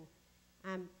practice,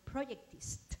 and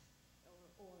projectists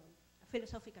or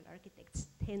philosophical architects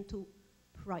tend to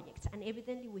projects. And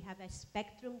evidently we have a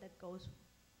spectrum that goes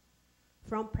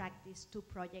from practice to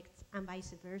projects and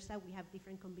vice versa. We have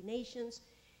different combinations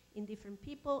in different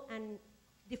people, and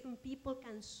different people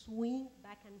can swing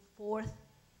back and forth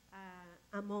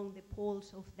among the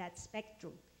poles of that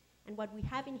spectrum. And what we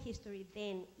have in history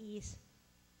then is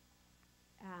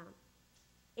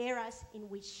eras in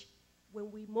which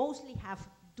when we mostly have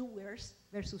doers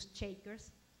versus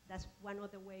shakers. That's one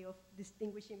other way of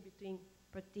distinguishing between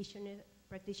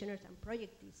practitioners and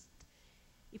projectists.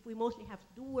 If we mostly have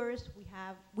doers,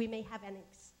 we may have an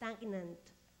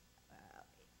stagnant,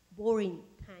 boring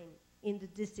time in the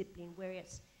discipline,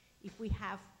 whereas if we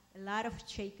have a lot of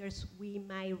shakers, we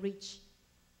might reach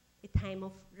a time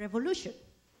of revolution.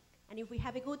 And if we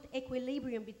have a good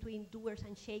equilibrium between doers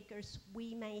and shakers,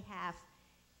 we may have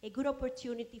a good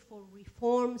opportunity for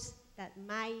reforms that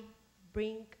might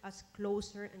bring us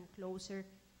closer and closer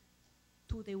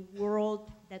to the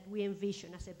world that we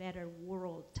envision as a better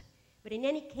world. But in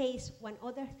any case, one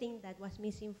other thing that was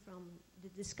missing from the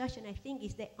discussion, I think,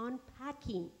 is the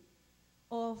unpacking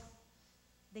of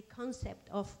the concept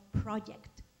of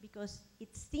project, because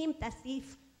it seemed as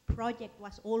if project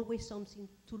was always something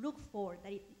to look for,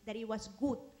 that it was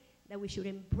good, that we should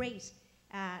embrace,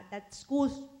 that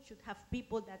schools should have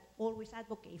people that always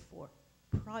advocate for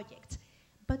projects.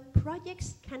 But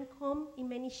projects can come in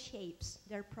many shapes.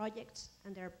 There are projects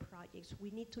and there are projects.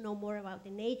 We need to know more about the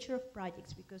nature of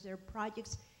projects, because there are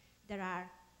projects that are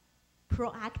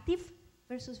proactive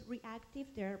versus reactive.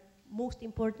 There are, most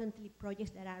importantly,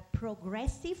 projects that are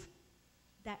progressive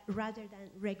rather than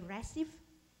regressive.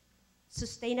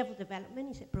 Sustainable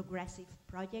development is a progressive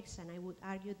project, and I would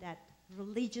argue that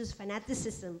religious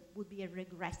fanaticism would be a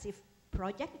regressive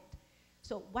project.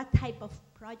 So what type of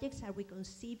projects are we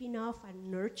conceiving of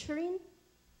and nurturing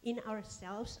in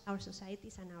ourselves, our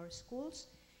societies, and our schools?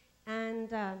 And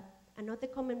another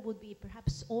comment would be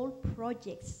perhaps all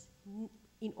projects,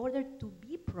 in order to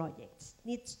be projects,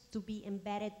 needs to be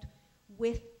embedded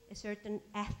with a certain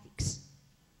ethics,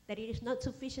 that it is not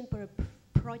sufficient for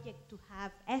a project to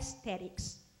have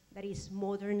aesthetics, that is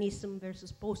modernism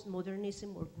versus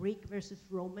postmodernism or Greek versus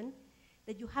Roman,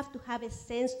 that you have to have a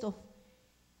sense of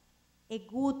a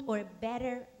good or a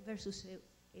better versus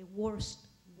a worse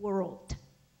world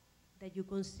that you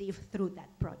conceive through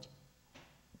that project.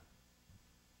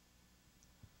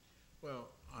 Well,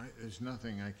 there's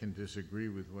nothing I can disagree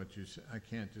with what you said. I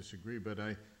can't disagree, but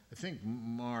I think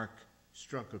Mark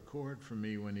struck a chord for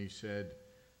me when he said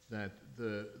that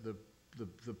the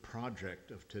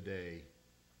project of today,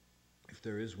 if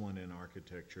there is one in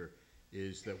architecture,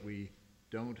 is that we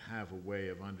don't have a way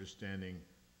of understanding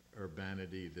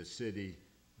urbanity, the city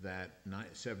that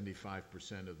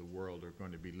 75% of the world are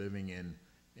going to be living in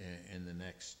the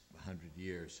next 100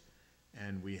 years.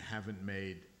 And we haven't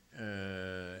made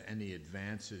any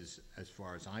advances, as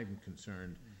far as I'm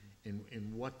concerned,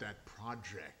 in what that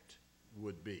project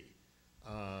would be.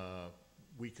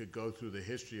 We could go through the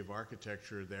history of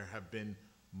architecture. There have been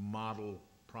model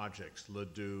projects,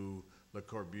 Ledoux, Le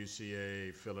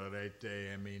Corbusier,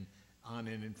 Filarete, I mean, on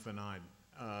and infinitum.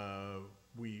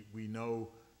 We know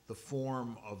the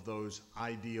form of those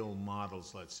ideal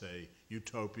models, let's say,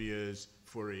 utopias,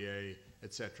 Fourier,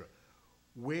 etc.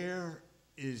 Where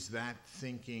is that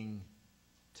thinking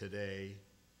today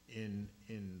in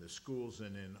the schools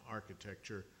and in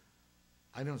architecture?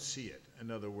 I don't see it. In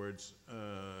other words,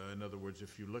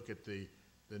 if you look at the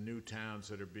new towns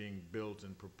that are being built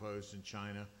and proposed in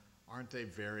China, aren't they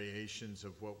variations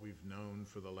of what we've known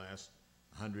for the last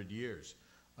 100 years?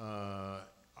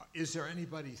 Is there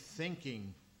anybody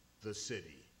thinking the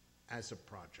city as a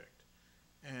project?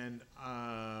 And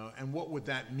what would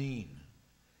that mean?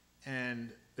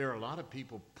 And there are a lot of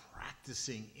people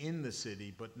practicing in the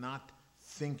city, but not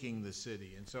thinking the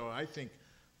city. And so I think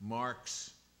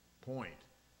Mark's point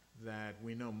that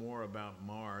we know more about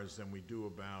Mars than we do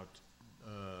about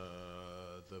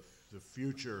the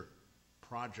future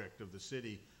project of the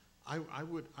city, I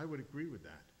would agree with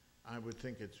that. I would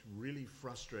think it's really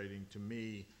frustrating to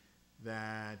me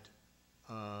that,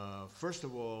 first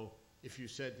of all, if you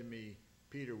said to me,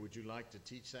 Peter, would you like to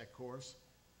teach that course?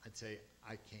 I'd say,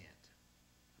 I can't,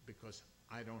 because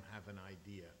I don't have an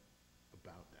idea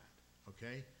about that,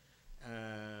 okay?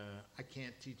 I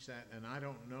can't teach that, and I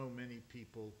don't know many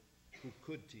people who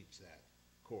could teach that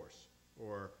course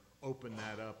or open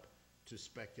that up to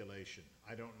speculation.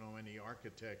 I don't know any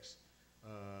architects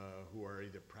who are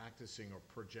either practicing or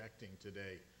projecting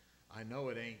today. I know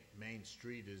it ain't Main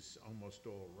Street is almost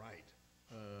all right,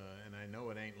 and I know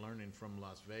it ain't learning from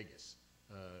Las Vegas,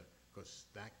 because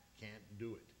that can't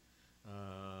do it.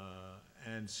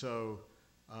 And so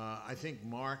I think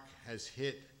Mark has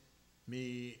hit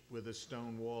me with a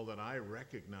stone wall that I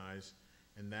recognize,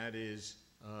 and that is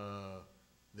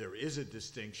there is a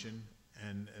distinction,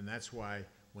 and that's why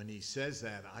when he says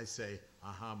that, I say,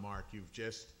 aha, Mark, you've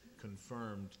just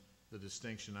confirmed the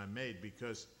distinction I made,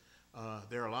 because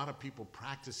there are a lot of people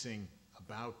practicing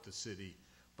about the city,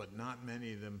 but not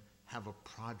many of them have a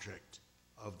project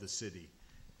of the city.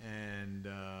 And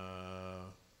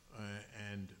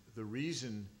the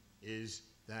reason is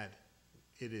that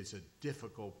it is a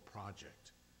difficult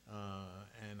project.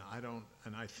 And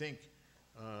I think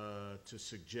to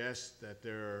suggest that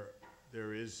there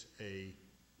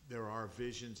are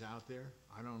visions out there,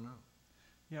 I don't know.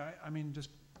 Yeah, I mean, just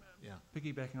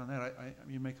piggybacking on that,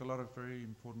 you make a lot of very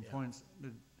important points.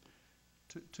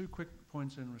 Two quick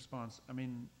points in response. I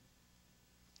mean,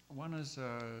 one is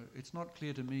it's not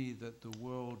clear to me that the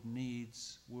world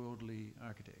needs worldly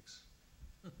architects.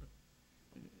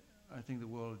 I think the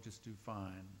world would just do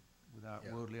fine without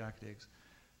worldly architects.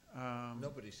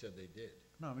 Nobody said they did.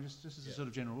 No, I mean, just as a sort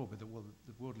of general rule, but the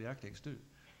worldly architects do.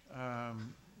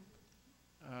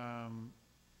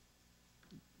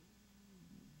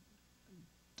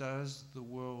 Does the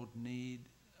world need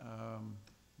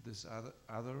this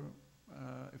other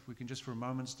if we can just for a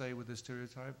moment stay with this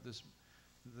stereotype,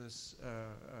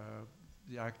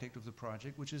 the architect of the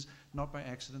project, which is not by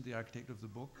accident the architect of the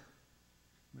book,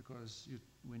 because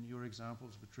when your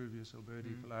examples, Vitruvius,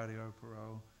 Alberti, Palladio,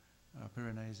 Perot,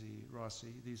 Piranesi,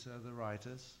 Rossi, these are the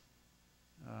writers.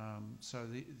 So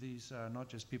these are not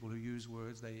just people who use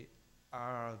words, they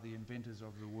are the inventors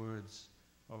of the words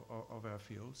of our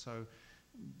field. So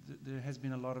there has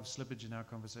been a lot of slippage in our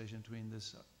conversation between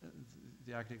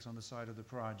the architects on the side of the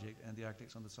project and the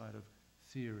architects on the side of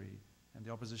theory. And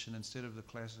the opposition, instead of the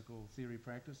classical theory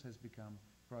practice, has become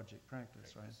project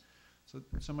practice, right?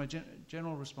 So my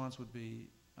general response would be,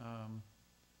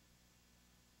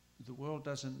 the world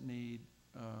doesn't need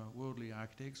worldly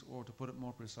architects, or to put it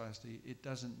more precisely, it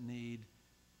doesn't need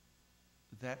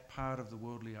that part of the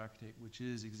worldly architect, which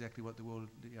is exactly what the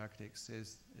worldly architect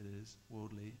says it is,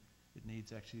 worldly. It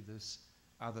needs actually this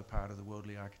other part of the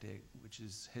worldly architect, which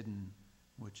is hidden,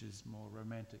 which is more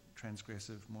romantic,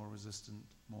 transgressive, more resistant,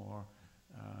 more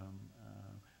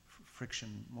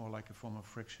friction, more like a form of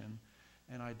friction.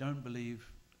 And I don't believe,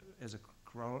 as a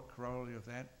corollary of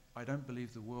that, I don't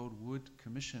believe the world would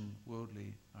commission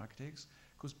worldly architects,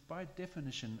 because by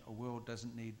definition a world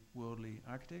doesn't need worldly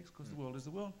architects, because the world is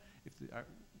the world. If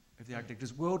the architect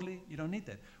is worldly, you don't need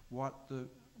that. What the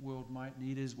world might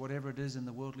need is whatever it is in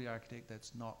the worldly architect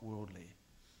that's not worldly.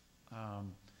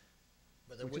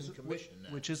 But they wouldn't commission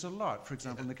that. Which is a lot. For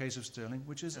example, in the case of Sterling,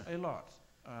 which is a lot.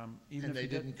 Even and if they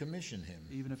didn't commission him.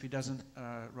 Even if he doesn't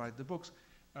write the books.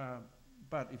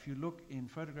 But if you look in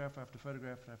photograph after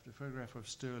photograph after photograph of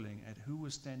Sterling at who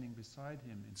was standing beside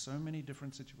him in so many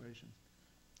different situations,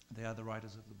 they are the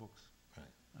writers of the books.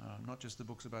 Right. Not just the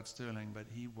books about Sterling, but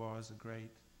he was a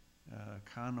great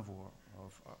carnivore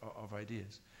of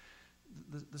ideas.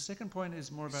 The second point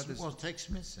is more about this. Well, take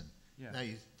Smithson. Yeah. Now,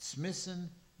 Smithson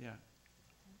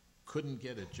couldn't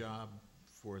get a job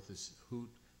for this hoot.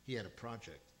 He had a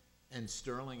project. And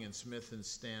Sterling and Smithson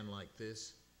stand like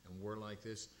this and were like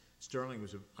this. Sterling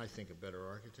was, I think, a better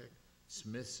architect.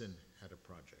 Smithson had a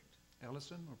project.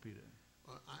 Ellison or Peter?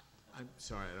 I'm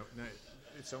sorry, I don't know.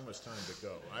 It's almost time to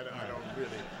go. I don't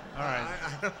really. All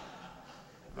right.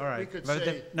 All right.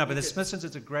 But the Smithsons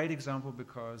is a great example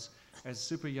because as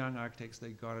super young architects, they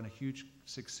got in a huge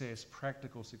success,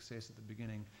 practical success at the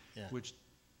beginning, which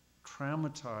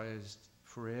traumatized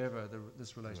forever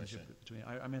this relationship between.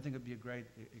 I mean, I think it'd be a great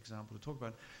example to talk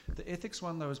about. The ethics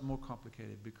one, though, is more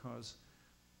complicated because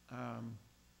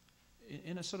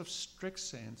in a sort of strict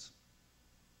sense,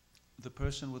 the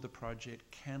person with the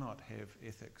project cannot have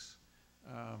ethics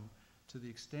to the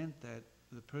extent that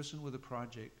the person with a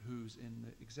project who's in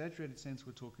the exaggerated sense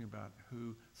we're talking about,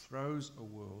 who throws a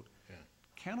world,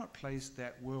 cannot place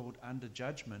that world under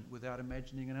judgment without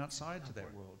imagining an outside to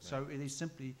that world. So it is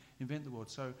simply invent the world.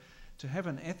 So to have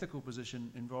an ethical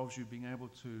position involves you being able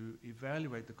to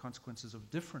evaluate the consequences of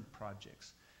different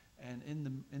projects. And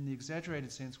in the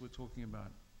exaggerated sense we're talking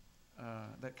about,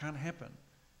 that can't happen.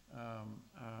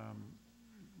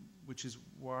 Which is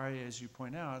why, as you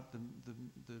point out,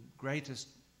 the greatest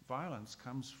violence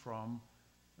comes from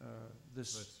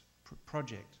this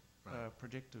project,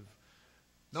 projective.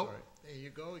 Nope, sorry. There you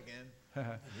go again.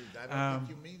 I don't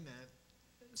think you mean that.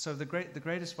 So the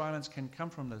greatest violence can come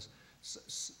from this.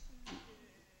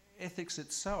 Ethics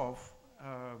itself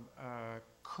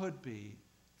could be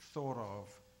thought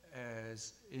of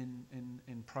as in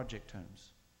project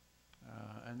terms,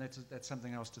 and that's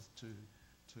something else to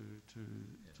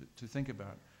think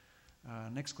about.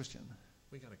 Next question.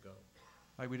 We gotta go.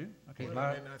 Oh, we do? Okay. Well,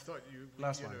 I thought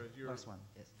last one.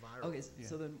 Yes. Viral. Okay,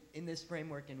 so then in this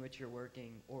framework in which you're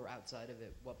working, or outside of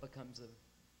it, what becomes of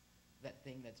that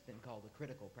thing that's been called a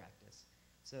critical practice?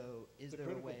 So is there a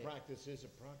way? The critical practice is a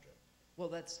project. Well,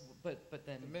 that's, but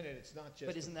then. The minute it's not just.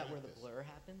 But isn't that where the blur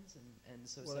happens? And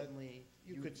so suddenly.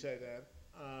 You could say that.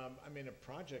 I mean, a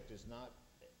project is not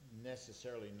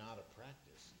necessarily not a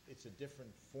practice. It's a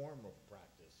different form of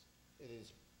practice. It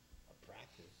is a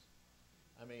practice.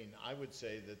 I mean, I would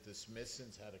say that the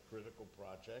Smithsons had a critical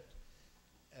project,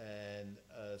 and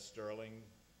Sterling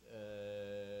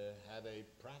had a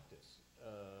practice,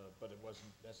 but it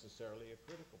wasn't necessarily a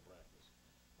critical practice.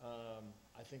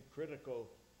 I think critical,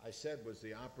 I said, was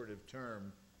the operative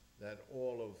term, that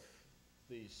all of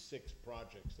these 6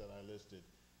 projects that I listed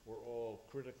were all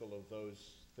critical of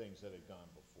those things that had gone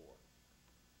before.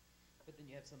 But then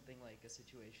you have something like a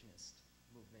situationist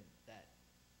movement that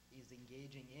is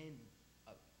engaging in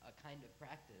a kind of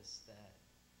practice that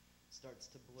starts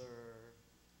to blur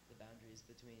the boundaries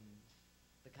between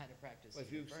the kind of practice. Well,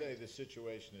 if you say the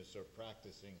situationists are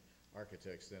practicing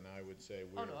architects, then I would say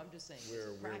we're, no, I'm just saying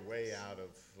we're way out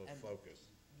of focus.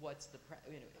 What's the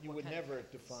you would never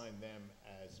define them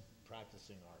as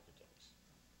practicing architects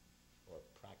or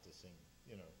practicing,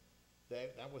 you know,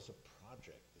 that was a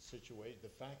project. The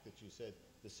fact that you said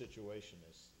the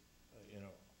situationists, you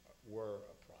know, were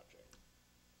a project.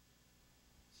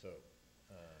 So.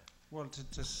 Well,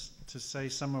 to say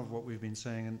some of what we've been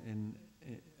saying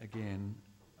again,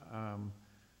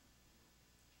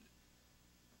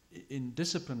 in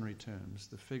disciplinary terms,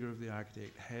 the figure of the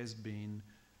architect has been,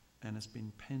 and it's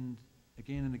been pinned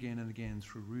again and again and again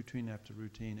through routine after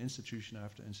routine, institution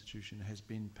after institution, has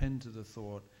been pinned to the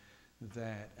thought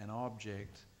that an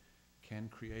object can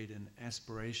create an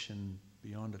aspiration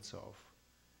beyond itself,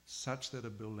 such that a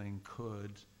building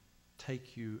could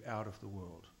take you out of the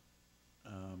world,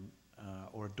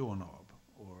 or a doorknob,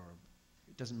 or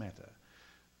it doesn't matter.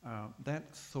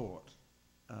 That thought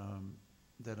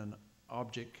that an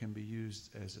object can be used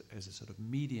as a sort of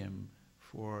medium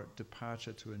for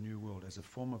departure to a new world, as a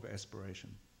form of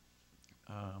aspiration,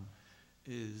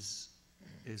 is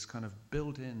kind of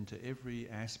built into every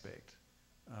aspect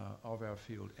of our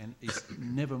field, and is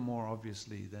never more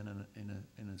obviously than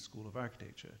in a school of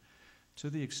architecture, to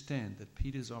the extent that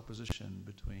Peter's opposition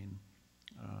between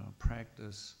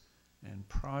practice and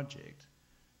project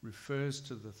refers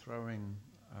to the throwing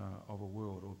of a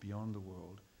world or beyond the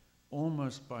world.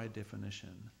 Almost by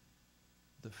definition,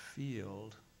 the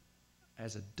field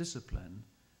as a discipline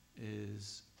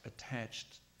is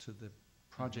attached to the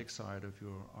project side of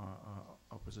your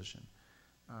opposition.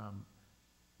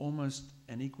 Almost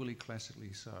and equally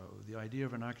classically so. The idea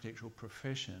of an architectural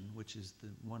profession, which is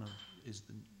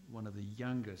one of the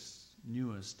youngest,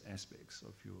 newest aspects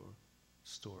of your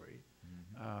story,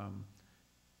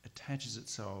 attaches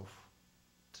itself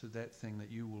to that thing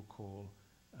that you will call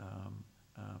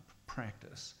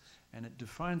practice, and it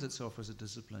defines itself as a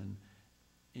discipline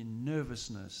in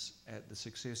nervousness at the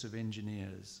success of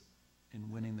engineers in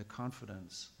winning the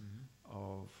confidence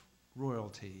of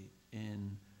royalty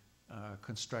in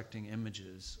constructing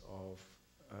images of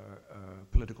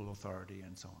political authority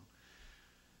and so on.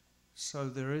 So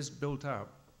there is built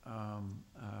up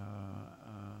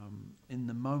in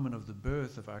the moment of the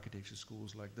birth of architecture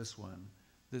schools like this one,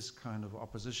 this kind of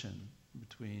opposition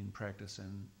between practice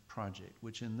and project,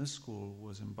 which in this school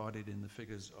was embodied in the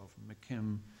figures of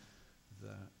McKim,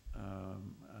 the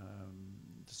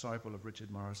disciple of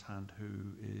Richard Morris Hunt,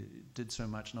 who did so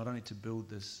much not only to build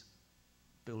this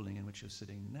building in which you're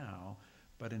sitting now,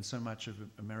 but in so much of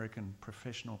American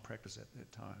professional practice at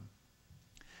that time.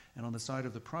 And on the side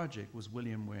of the project was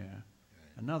William Ware,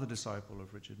 another disciple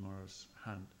of Richard Morris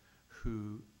Hunt,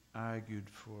 who argued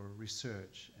for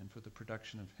research and for the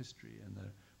production of history and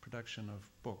the production of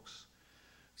books.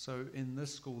 So in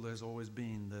this school there's always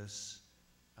been this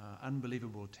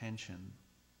unbelievable tension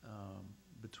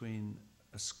between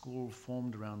a school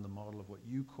formed around the model of what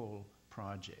you call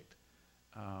project,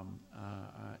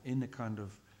 in a kind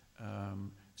of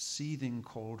seething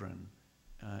cauldron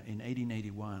in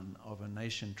 1881 of a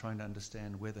nation trying to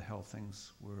understand where the hell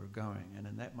things were going. And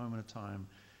in that moment of time,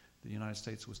 the United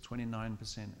States was 29%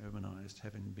 urbanized,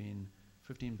 having been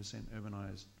 15%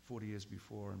 urbanized 40 years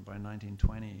before, and by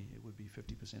 1920 it would be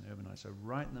 50% urbanized. So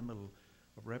right in the middle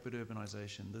of rapid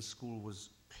urbanization, this school was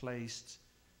placed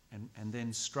and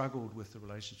then struggled with the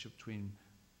relationship between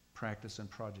practice and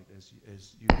project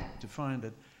as you defined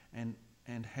it,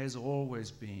 and has always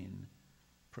been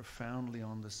profoundly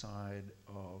on the side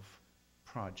of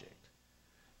project.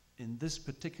 In this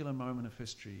particular moment of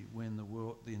history, when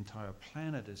the entire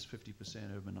planet is 50%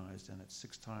 urbanized and it's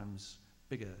 6 times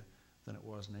bigger than it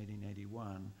was in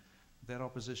 1881, that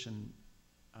opposition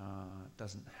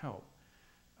doesn't help.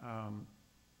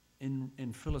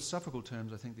 In philosophical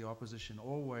terms, I think the opposition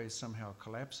always somehow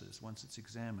collapses once it's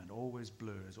examined, always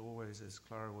blurs, always, as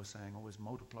Clara was saying, always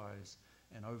multiplies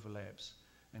and overlaps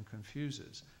and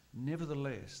confuses.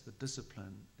 Nevertheless, the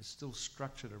discipline is still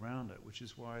structured around it, which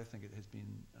is why I think it has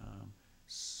been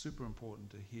super important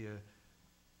to hear,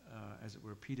 as it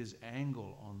were, Peter's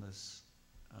angle on this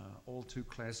all too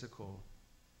classical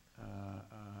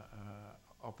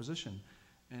opposition,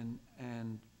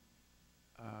 and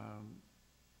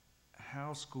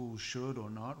how schools should or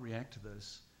not react to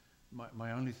this.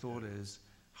 My only thought is,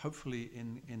 hopefully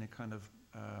in a kind of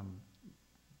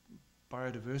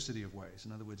biodiversity of ways.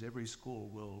 In other words, every school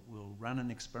will run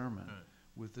an experiment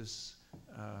with this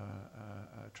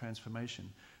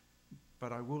transformation.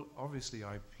 But obviously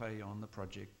I play on the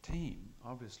project team,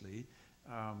 obviously,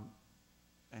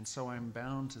 and so I'm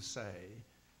bound to say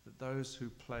that those who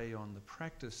play on the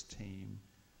practice team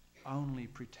only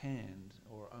pretend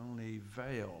or only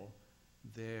veil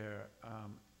their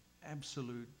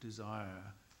absolute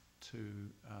desire to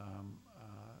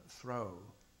throw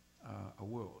a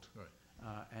world. Right.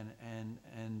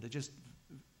 And they just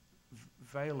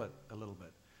veil it a little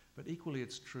bit. But equally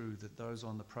it's true that those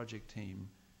on the project team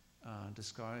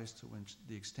disguise to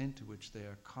the extent to which they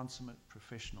are consummate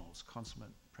professionals,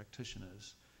 consummate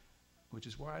practitioners, which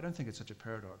is why I don't think it's such a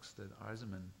paradox that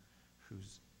Eisenman,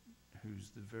 who's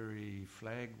the very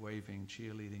flag-waving,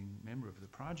 cheerleading member of the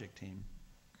project team,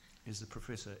 is the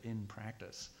professor in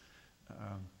practice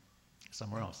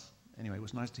somewhere else. Anyway, it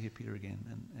was nice to hear Peter again,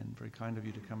 and very kind of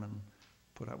you to come and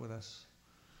put up with us.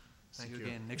 See you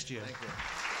again next year. Thank you.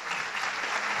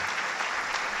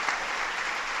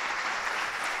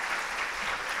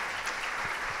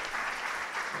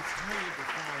 It's how you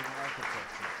define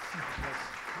architecture.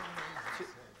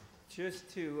 Just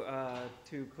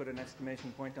to put an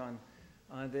exclamation point on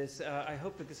this, I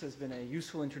hope that this has been a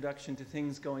useful introduction to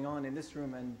things going on in this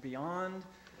room and beyond.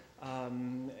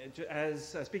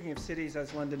 Speaking of cities,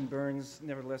 as London burns,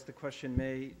 nevertheless, the question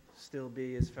may still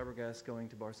be, is Fabregas going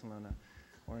to Barcelona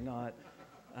or not?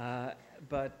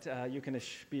 But you can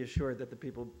be assured that the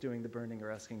people doing the burning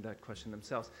are asking that question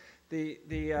themselves.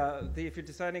 If you're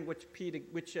deciding which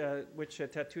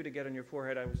tattoo to get on your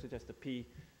forehead, I would suggest a P,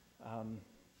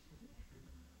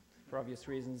 for obvious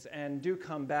reasons. And do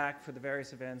come back for the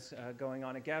various events going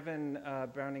on. Gavin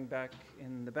Browning back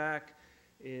in the back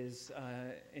is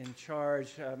in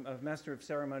charge of Master of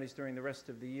Ceremonies during the rest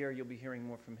of the year. You'll be hearing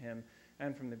more from him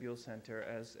and from the Buell Center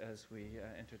as we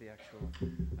enter the actual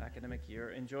academic year.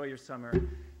 Enjoy your summer.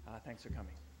 Thanks for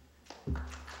coming.